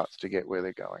various parts to get where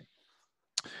they're going.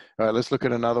 All right, let's look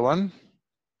at another one.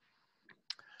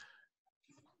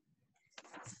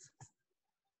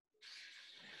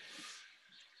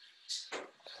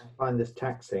 I find this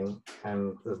taxing,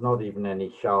 and there's not even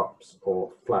any sharps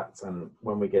or flats, and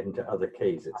when we get into other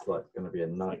keys, it's like going to be a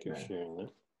nightmare.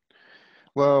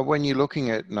 Well, when you're looking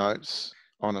at notes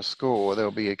on a score, there'll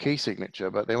be a key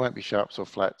signature, but there won't be sharps or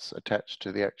flats attached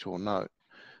to the actual note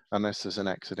unless there's an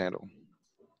accidental.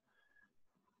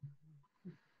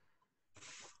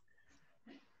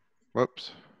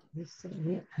 Whoops.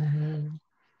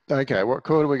 Okay, what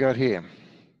chord do we got here?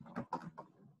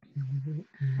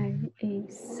 A, E,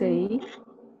 C.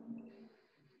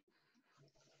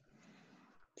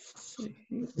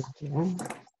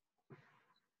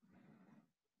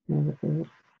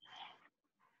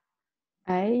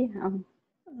 A,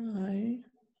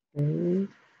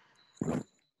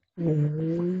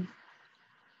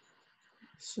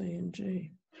 C and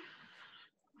G.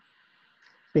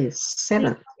 There's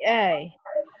 7. A.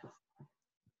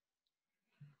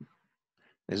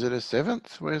 Is it a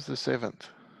seventh? Where's the seventh?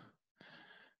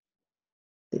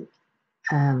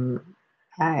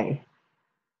 A.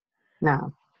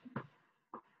 No.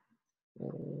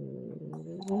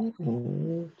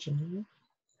 G.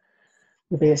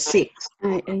 It'll be a 6.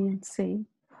 A, E, and C.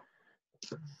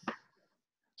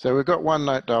 So we've got one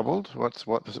note doubled. What's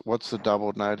the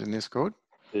doubled note in this chord?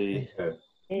 E.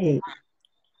 E.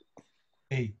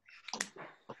 E.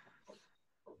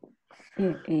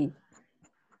 E, E.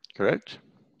 Correct.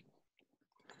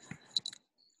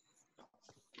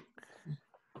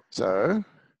 So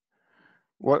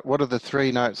what are the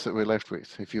three notes that we're left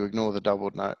with? If you ignore the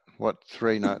doubled note, what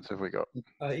three notes have we got?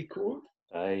 A chord.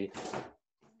 A.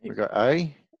 We've got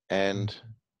A and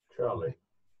Charlie.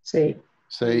 C.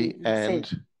 C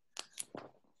and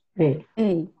E.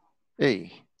 E.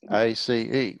 E. A, C,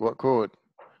 E. What chord?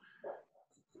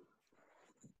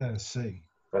 C.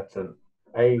 That's an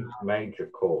A major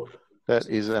chord. That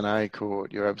is an A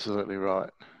chord. You're absolutely right.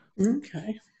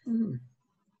 Okay.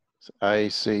 It's A,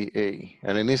 C, E.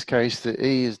 And in this case, the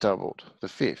E is doubled. The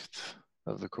fifth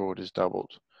of the chord is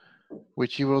doubled,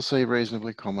 which you will see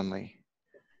reasonably commonly.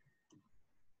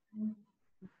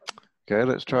 Okay,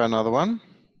 let's try another one.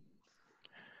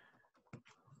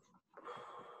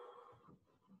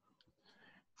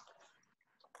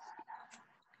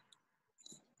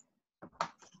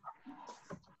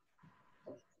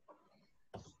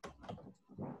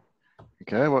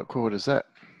 Okay, what chord is that?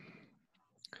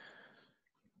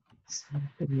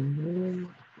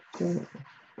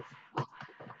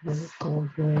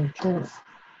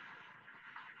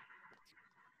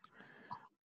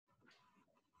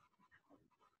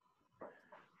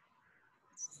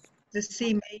 The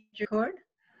C major chord?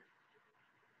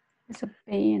 There's a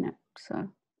B in it, so.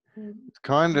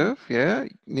 Kind of, yeah,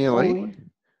 nearly.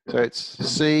 So it's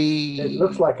C. It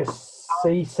looks like a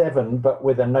C7, but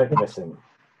with a note missing.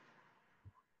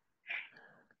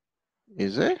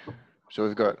 Is it? So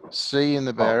we've got C in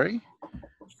the Barry,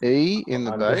 E in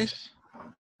the bass,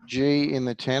 G in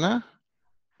the tenor,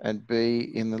 and B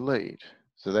in the lead.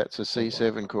 So that's a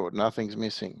C7 chord. Nothing's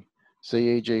missing.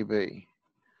 C, E, G, B.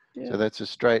 So that's a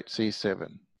straight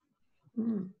C7.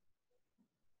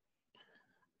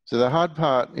 So the hard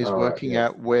part is working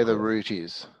out where the root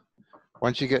is.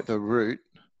 Once you get the root,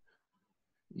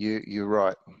 you're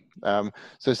right.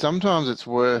 So sometimes it's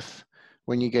worth,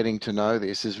 when you're getting to know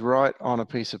this, is write on a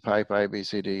piece of paper A, B,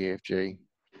 C, D, E, F, G,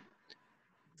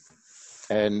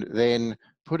 and then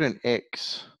put an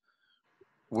X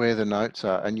where the notes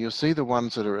are, and you'll see the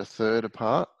ones that are a third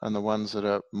apart and the ones that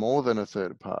are more than a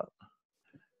third apart.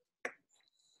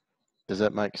 Does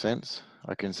that make sense?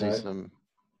 I can see some.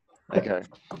 Okay.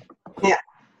 Yeah.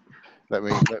 Let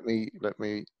me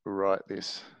write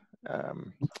this.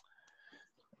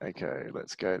 Okay,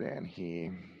 let's go down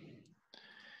here.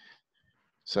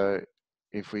 So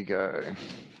if we go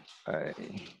A,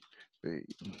 B,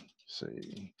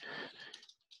 C,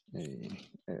 E,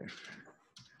 F,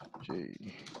 G,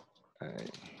 A,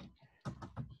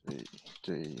 C,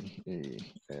 D, E,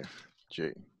 F,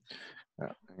 G.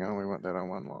 Oh, hang on, we want that on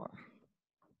one line.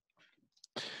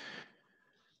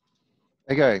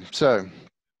 Okay, so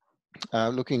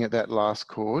looking at that last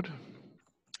chord,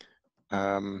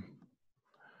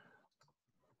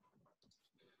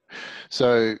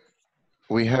 so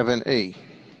we have an E,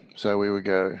 so we would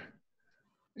go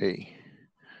E.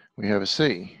 We have a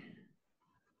C,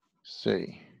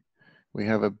 C. We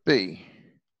have a B,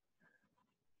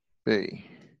 B.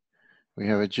 We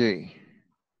have a G,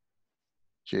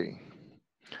 G.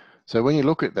 So when you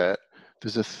look at that,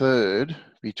 there's a third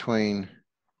between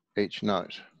each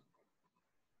note.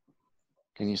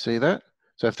 Can you see that?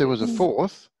 So if there was a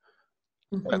fourth,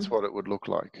 that's what it would look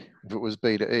like if it was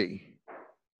B to E.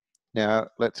 Now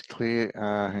let's clear,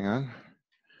 hang on.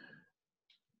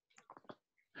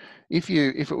 If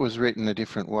it was written a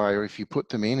different way, or if you put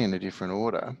them in a different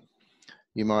order,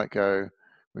 you might go,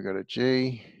 we got a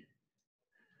G,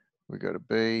 we got a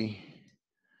B,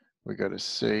 we got a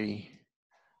C,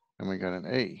 and we got an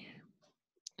E.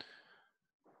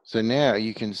 So now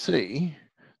you can see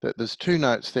that there's two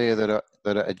notes there that are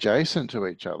adjacent to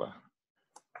each other.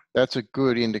 That's a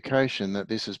good indication that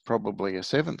this is probably a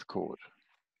seventh chord.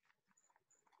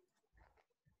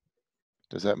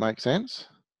 Does that make sense?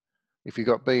 If you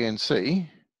got B and C,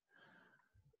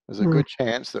 there's a good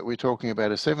chance that we're talking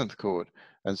about a seventh chord.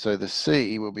 And so the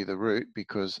C will be the root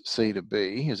because C to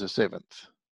B is a seventh.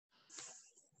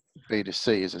 B to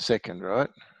C is a second, right?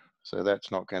 So that's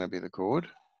not going to be the chord.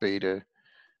 B to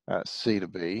C to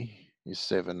B is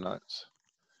 7 notes.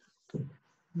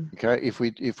 Okay, if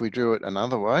we drew it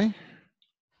another way,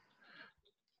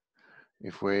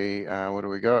 if we, what do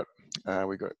we got?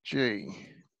 We got G,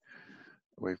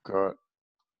 we've got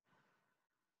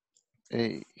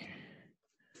E,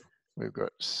 we've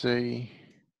got C,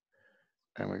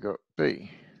 and we've got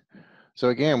B. So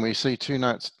again, we see two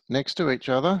notes next to each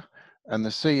other, and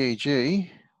the C, E,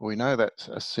 G, we know that's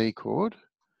a C chord.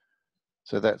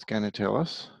 So that's going to tell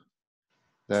us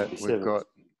that we've got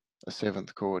a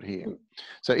seventh chord here.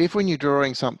 So if when you're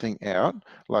drawing something out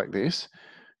like this,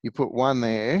 you put one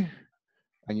there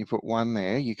and you put one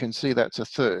there, you can see that's a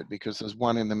third because there's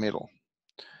one in the middle.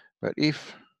 But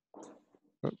if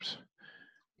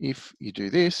you do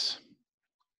this,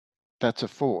 that's a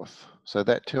fourth. So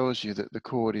that tells you that the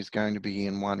chord is going to be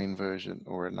in one inversion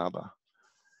or another.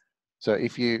 So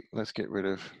if you, let's forget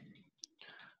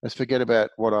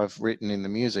about what I've written in the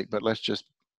music, but let's just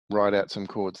write out some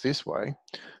chords this way.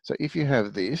 So if you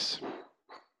have this,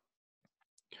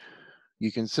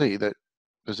 you can see that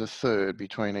there's a third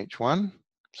between each one,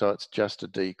 So it's just a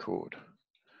D chord.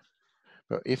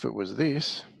 But if it was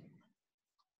this,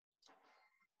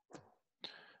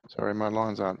 sorry, my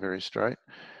lines aren't very straight.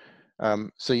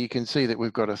 So you can see that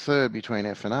we've got a third between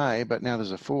F and A, but now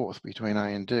there's a fourth between A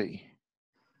and D.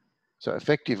 So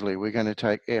effectively, we're going to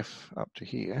take F up to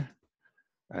here.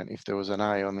 And if there was an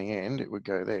A on the end, it would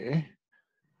go there.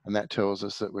 And that tells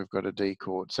us that we've got a D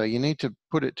chord. So you need to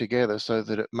put it together so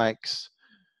that it makes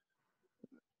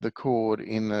the chord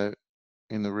in the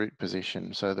root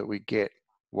position so that we get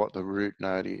what the root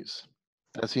note is.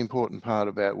 That's the important part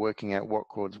about working out what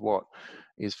chord's what,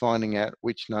 is finding out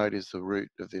which note is the root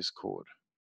of this chord.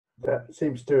 That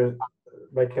seems to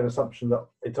make an assumption that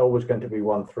it's always going to be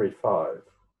 1, 3, 5.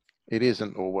 It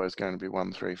isn't always going to be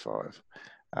 1, 3, 5,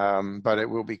 but it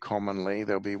will be commonly,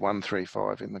 there'll be 1, 3,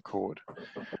 5 in the chord.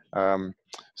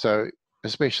 So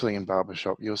especially in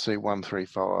barbershop, you'll see 1, 3,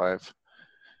 5.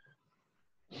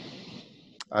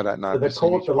 I don't know.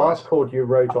 So the last chord you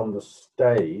wrote on the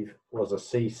stave was a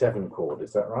C7 chord,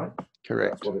 is that right?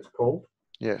 Correct. That's what it's called?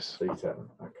 Yes. C7,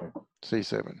 okay.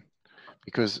 C7.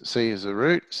 Because C is the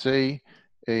root, C,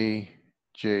 E,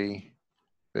 G,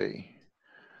 B.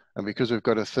 And because we've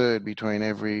got a third between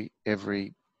every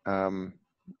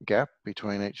gap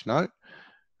between each note,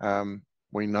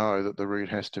 we know that the root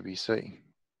has to be C.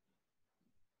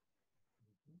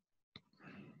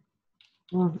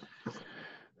 Amazing.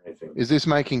 Is this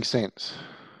making sense?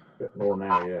 A bit more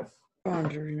now, yes. Trying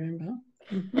to remember.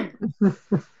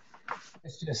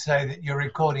 Let's just say that your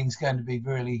recording's going to be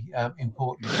really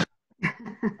important.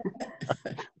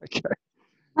 Okay.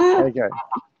 Okay.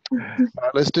 Right,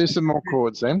 let's do some more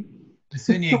chords then. The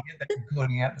sooner you get that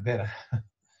recording out, the better.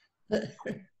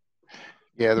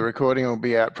 Yeah, the recording will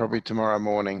be out probably tomorrow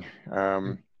morning.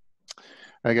 Okay,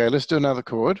 let's do another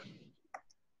chord.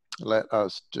 Let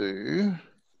us do...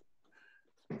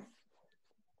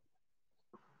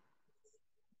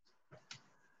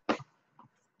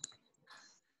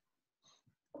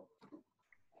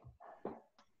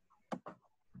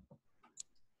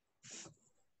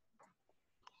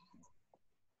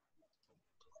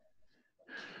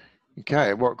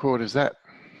 Okay, what chord is that?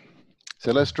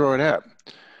 So let's draw it out.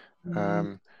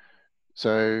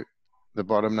 So the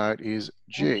bottom note is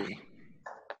G.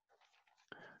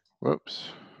 Whoops.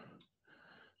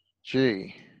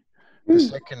 G. The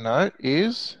second note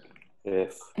is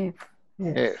F. F.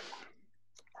 F.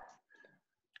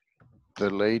 The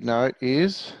lead note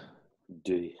is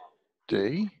D.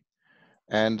 D.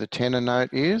 And the tenor note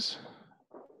is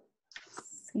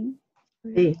C.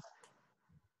 B.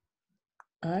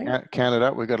 count it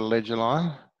up. We've got a ledger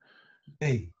line.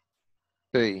 B.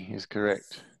 B is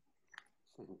correct.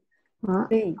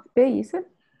 B. B, is it?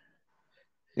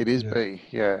 It is B.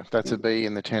 Yeah, that's a B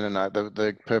in the tenor note.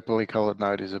 The purpley coloured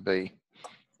note is a B.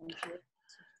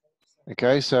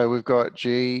 Okay, so we've got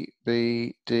G,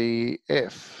 B, D,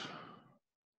 F.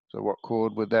 So what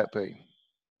chord would that be?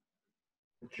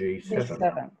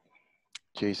 G7.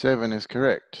 G7 is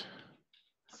correct.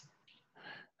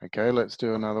 Okay, let's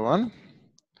do another one.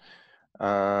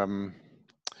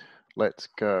 Let's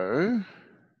go.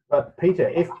 But Peter,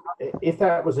 if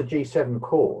that was a G7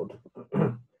 chord,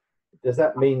 does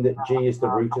that mean that G is the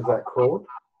root of that chord?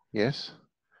 Yes.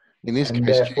 In this And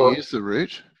case, therefore, G is the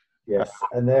root. Yes,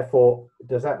 and therefore,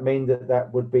 does that mean that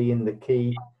that would be in the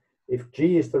key? If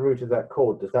G is the root of that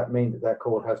chord, does that mean that that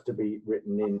chord has to be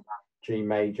written in G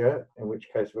major? In which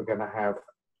case, we're going to have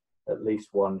at least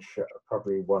one sharp,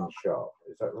 probably one sharp.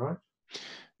 Is that right?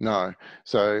 No.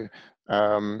 So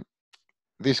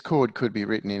this chord could be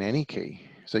written in any key.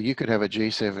 So you could have a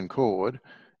G7 chord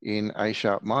in A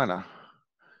sharp minor.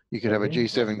 You could have a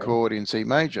G7 chord in C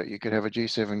major. You could have a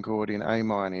G7 chord in A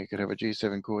minor. You could have a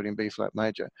G7 chord in B flat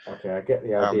major. Okay, I get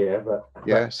the idea, but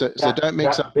yeah. So don't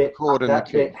mix up the chord and the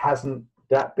key.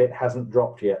 That bit hasn't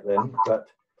dropped yet, then. But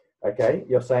okay,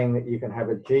 you're saying that you can have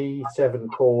a G7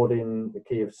 chord in the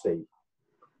key of C.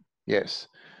 Yes.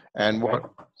 And okay.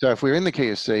 So if we're in the key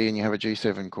of C and you have a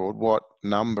G7 chord, what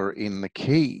number in the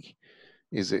key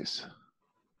is this?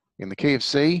 In the key of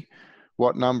C,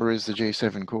 what number is the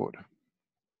G7 chord?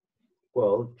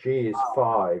 Well, G is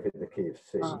 5 in the key of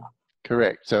C.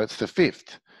 Correct. So it's the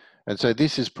fifth. And so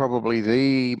this is probably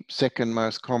the second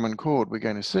most common chord we're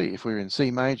going to see. If we're in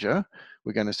C major,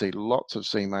 we're going to see lots of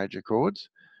C major chords,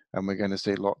 and we're going to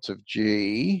see lots of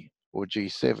G or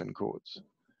G7 chords,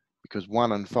 because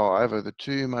 1 and 5 are the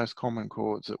two most common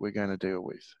chords that we're going to deal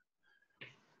with.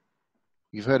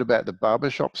 You've heard about the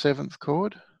barbershop 7th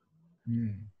chord?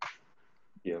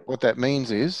 Yeah. What that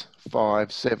means is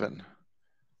 5, 7.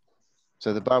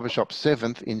 So the barbershop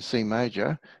 7th in C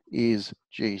major is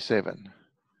G7.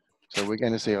 So we're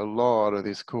going to see a lot of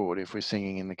this chord if we're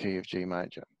singing in the key of G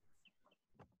major.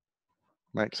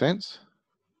 Make sense?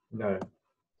 No.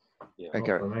 Yeah.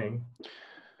 Okay. Not for me.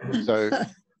 So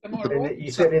Am I right? You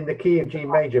said in the key of G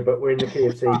major, but we're in the key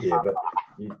of C here. But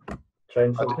you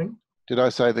saying something? did I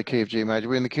say the key of G major?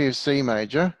 We're in the key of C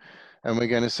major, and we're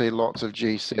going to see lots of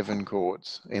G7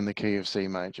 chords in the key of C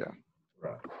major.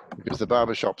 Right. Because the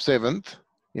barbershop 7th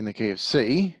in the key of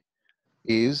C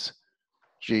is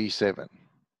G7.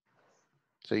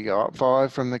 So you go up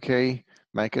 5 from the key,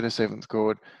 make it a 7th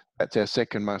chord. That's our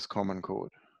second most common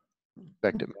chord. In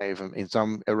fact, it may even, in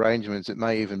some arrangements, it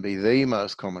may even be the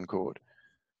most common chord.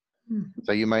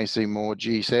 So you may see more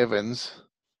G7s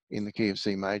in the key of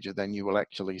C major than you will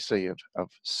actually see of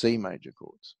C major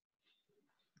chords.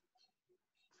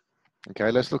 Okay,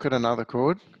 let's look at another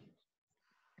chord.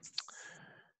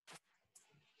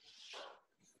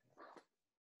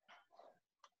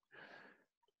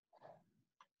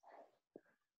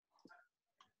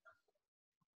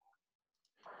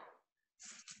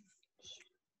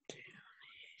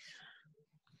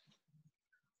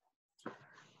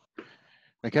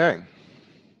 Okay,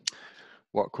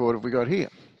 what chord have we got here?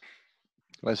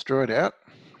 Let's draw it out.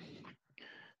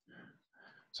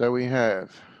 So we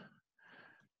have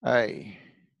A.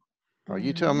 Oh,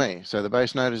 you tell me. So the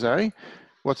bass note is A.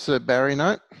 What's the Barry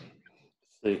note?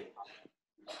 C.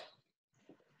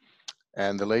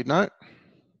 And the lead note?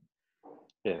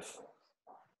 F.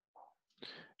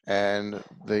 And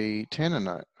the tenor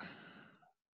note?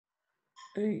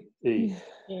 E.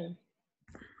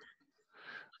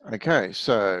 Okay,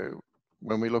 so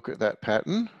when we look at that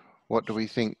pattern, what do we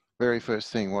think? Very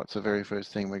first thing, what's the very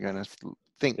first thing we're going to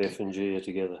think? F and G are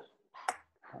together.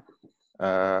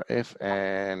 F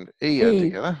and E are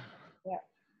together. Yeah.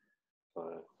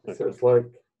 Okay. So it's like,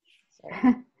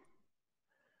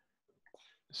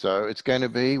 So it's going to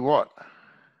be what?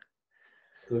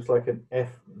 looks like an F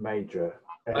major,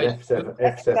 an F7,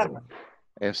 F7.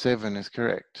 F7 is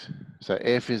correct. So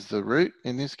F is the root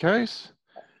in this case,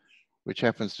 which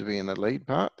happens to be in the lead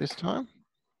part this time.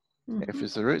 F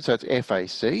is the root, so it's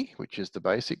FAC, which is the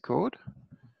basic chord.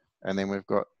 And then we've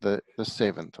got the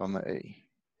 7th on the E.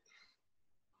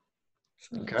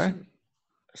 So Okay.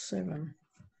 7.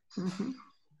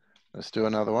 Let's do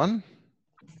another one.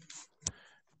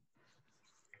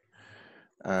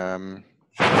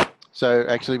 So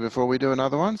actually, before we do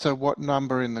another one, so what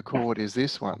number in the chord is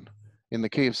this one? In the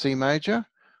key of C major,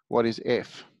 what is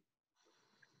F?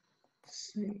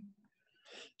 C,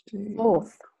 D.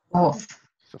 Fourth. It's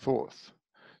the 4th.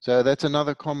 So that's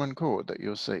another common chord that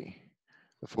you'll see,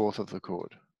 the 4th of the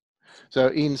chord. So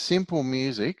in simple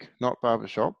music, not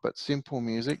barbershop, but simple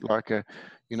music like a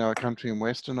country and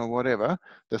western or whatever,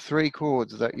 the 3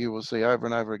 chords that you will see over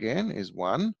and over again is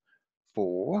 1,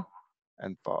 4,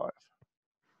 and 5.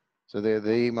 So they're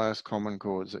the most common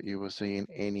chords that you will see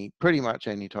in pretty much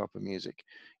any type of music.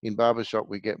 In barbershop,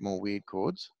 we get more weird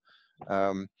chords,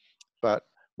 but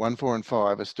 1, 4, and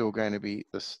 5 are still going to be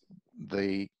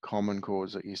the common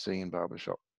chords that you see in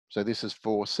barbershop. So this is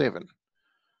 4, 7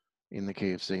 in the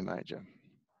key of C major.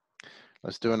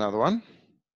 Let's do another one.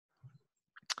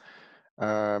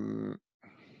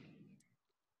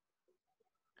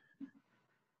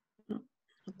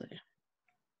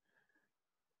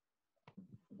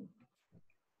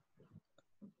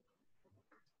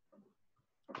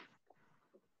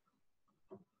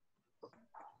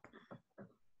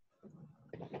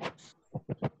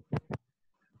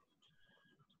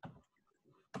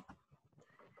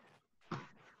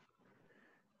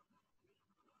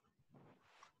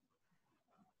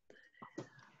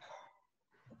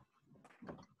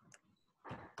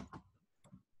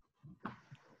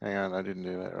 Hang on, I didn't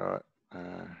do that right.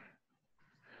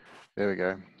 There we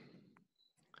go.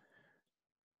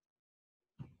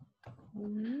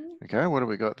 Okay, what have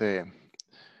we got there?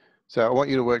 So I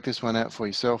want you to work this one out for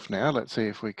yourself now. Let's see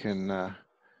if we can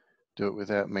do it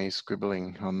without me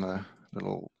scribbling on the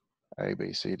little A,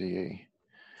 B, C, D, E.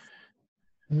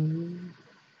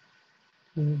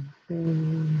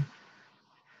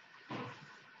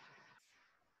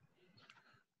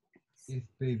 F,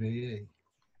 B, B, E.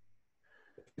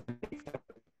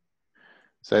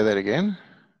 Say that again.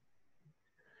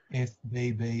 F,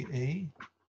 B, B, E.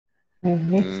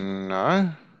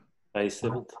 No.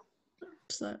 A7.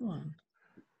 What's that one?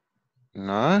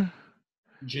 No.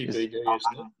 GBD, isn't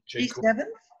it? G chord. G7?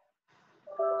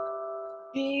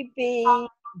 G, B,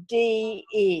 D,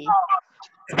 E.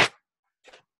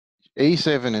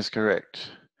 E7 is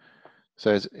correct.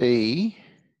 So it's E,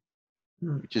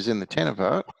 which is in the tenor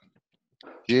part,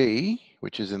 G,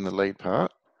 which is in the lead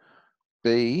part,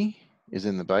 B is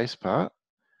in the bass part,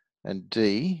 and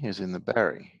D is in the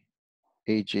Barry.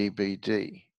 E, G, B,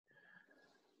 D.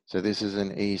 So this is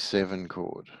an E7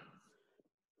 chord.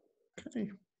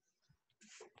 Okay.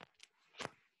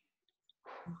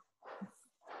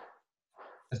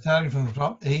 Starting from the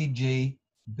top, E, G,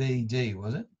 B, D,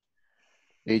 was it?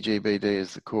 E, G, B, D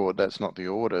is the chord. That's not the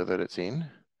order that it's in.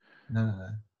 No, no, no.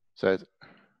 So it's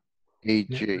E,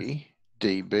 Yeah, G,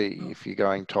 D, B if you're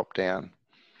going top down.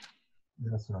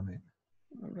 that's what I meant.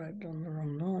 I wrote on the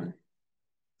wrong line.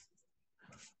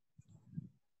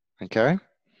 Okay.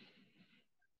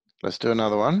 Let's do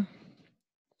another one.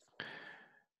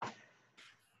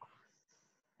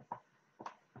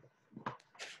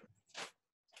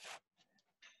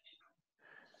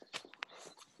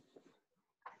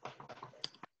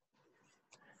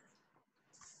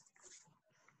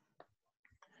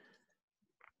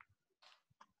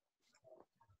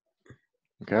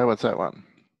 Okay, what's that one?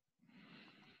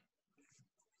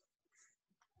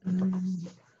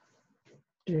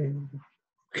 D,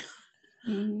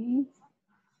 E,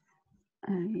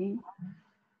 A, D,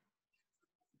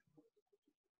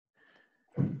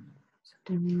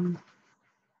 And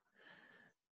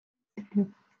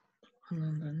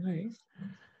underneath.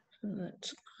 So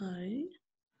that's A,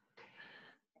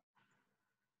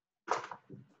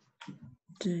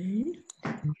 D,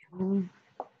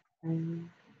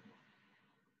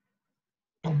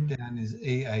 Top down is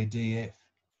E, A, D, F.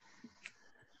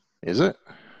 Is it?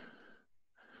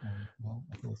 Well,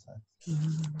 I thought so.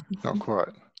 Not quite.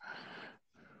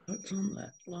 what's on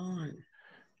that line?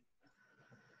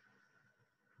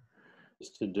 It's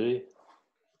to D.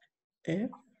 F,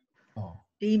 Oh,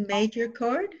 D major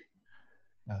chord?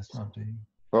 no, it's not D.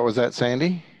 What was that,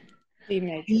 Sandy? D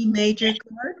major. E major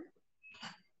chord?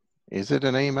 Is it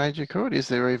an E major chord? Is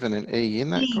there even an E in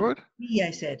that D. chord? D,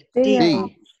 I said. D, D.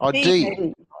 D. Oh, D D.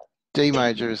 major. D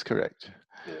major is correct.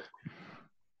 Yeah.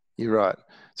 You're right.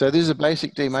 So this is a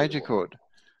basic D major chord.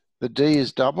 The D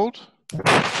is doubled.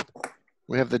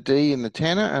 We have the D in the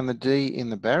tenor and the D in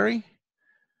the barry.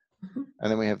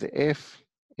 And then we have the F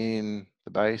in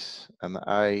the bass and the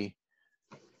A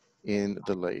in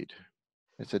the lead.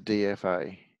 It's a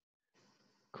DFA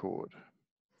chord.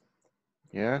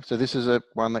 Yeah, so this is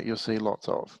one that you'll see lots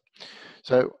of.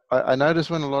 So I notice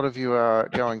when a lot of you are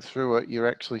going through it, you're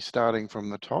actually starting from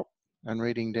the top and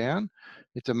reading down.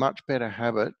 It's a much better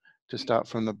habit to start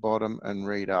from the bottom and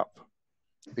read up,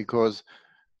 because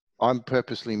I'm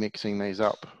purposely mixing these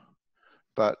up.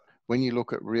 But when you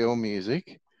look at real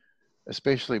music,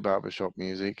 especially barbershop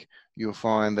music, you'll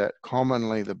find that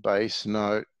commonly the bass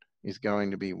note is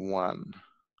going to be 1.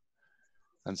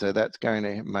 And so that's going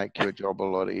to make your job a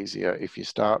lot easier if you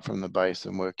start from the bass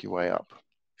and work your way up.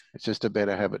 It's just a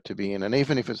better habit to be in. And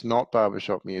even if it's not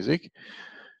barbershop music,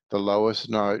 the lowest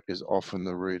note is often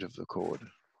the root of the chord.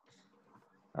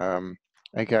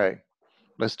 Okay,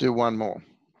 let's do one more.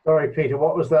 Sorry, Peter,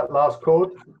 what was that last chord?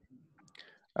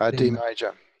 D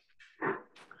major.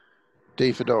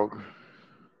 D for dog.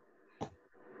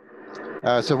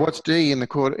 So what's D in the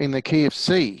chord, in the key of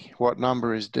C? What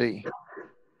number is D?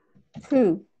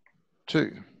 2.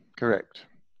 2, correct.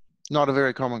 Not a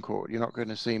very common chord. You're not going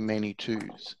to see many 2s.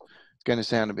 It's going to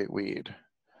sound a bit weird.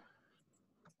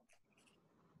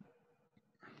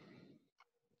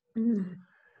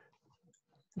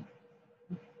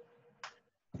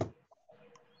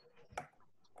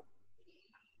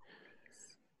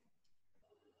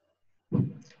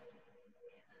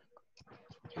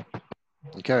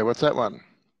 Okay, what's that one?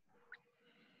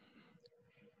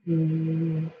 E,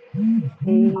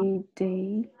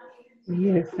 D,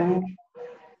 F, A,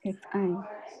 F, A.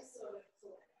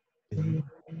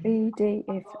 B, D,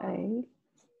 F, A.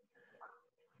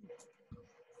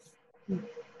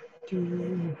 D,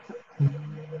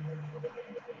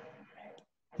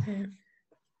 F,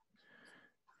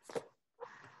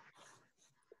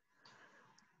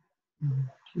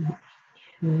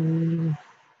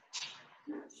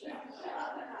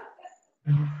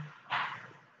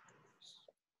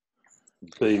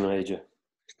 B major.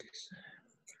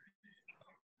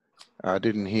 I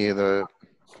didn't hear the...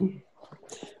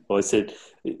 Well, I said,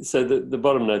 so the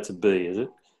bottom note's a B, is it?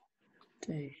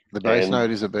 D. The bass And-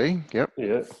 note is a B, yep.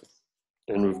 Yeah.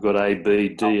 And we've got A, B,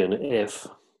 D, and F.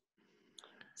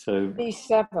 So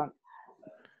B7.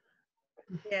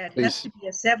 Yeah, it has to be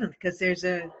a 7th because there's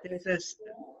a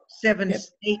 7, Yep.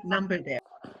 8 number there.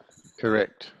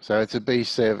 Correct. So it's a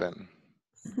B7.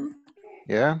 Mhm.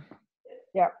 Yeah?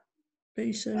 Yep.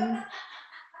 B7.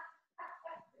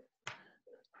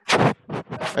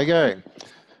 Okay.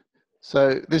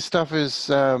 So this stuff is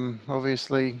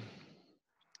obviously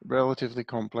relatively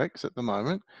complex at the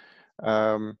moment.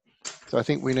 So I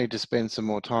think we need to spend some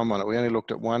more time on it. We only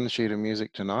looked at one sheet of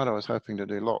music tonight. I was hoping to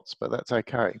do lots, but that's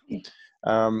okay.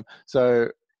 So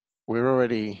we're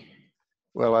already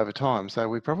well over time, so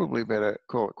we probably better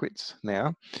call it quits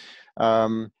now.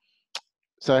 So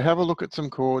have a look at some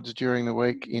chords during the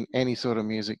week in any sort of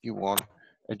music you want,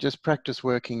 and just practice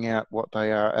working out what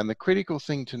they are. And the critical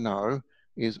thing to know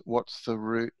is what's the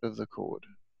root of the chord.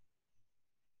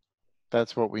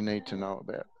 That's what we need to know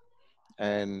about.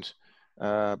 And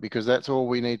because that's all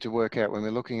we need to work out when we're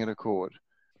looking at a chord.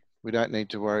 We don't need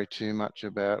to worry too much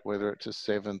about whether it's a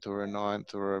 7th or a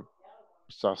 9th or a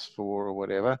sus4 or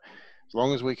whatever. As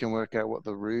long as we can work out what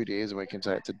the root is, and we can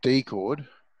say it's a D chord,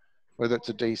 whether it's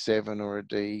a D7 or a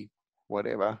D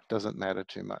whatever, doesn't matter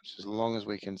too much. As long as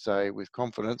we can say with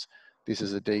confidence, this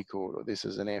is a D chord or this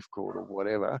is an F chord or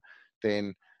whatever,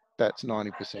 then that's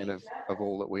 90% of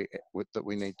all that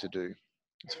we need to do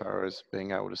as far as being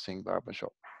able to sing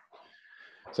barbershop.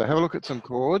 So have a look at some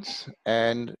chords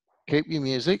and keep your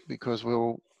music, because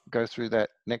we'll go through that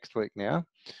next week now.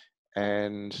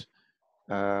 And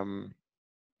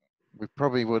we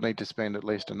probably will need to spend at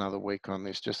least another week on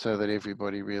this, just so that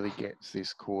everybody really gets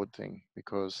this chord thing,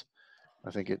 because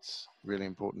I think it's really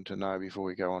important to know before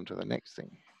we go on to the next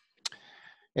thing.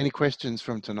 Any questions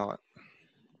from tonight?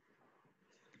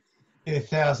 Yeah,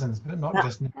 thousands, but not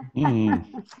just.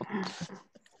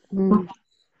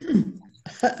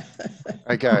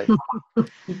 Okay.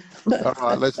 All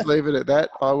right, let's leave it at that.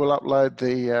 I will upload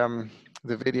the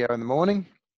video in the morning.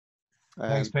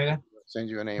 Thanks, Peter. Send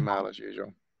you an email as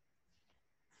usual.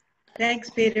 Thanks,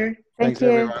 Peter. Thanks,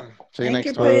 everyone. See you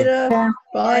next time. Thank you, Peter.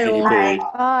 Bye, all.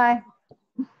 Bye.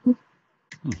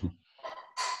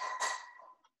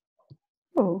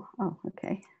 Oh,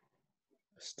 okay.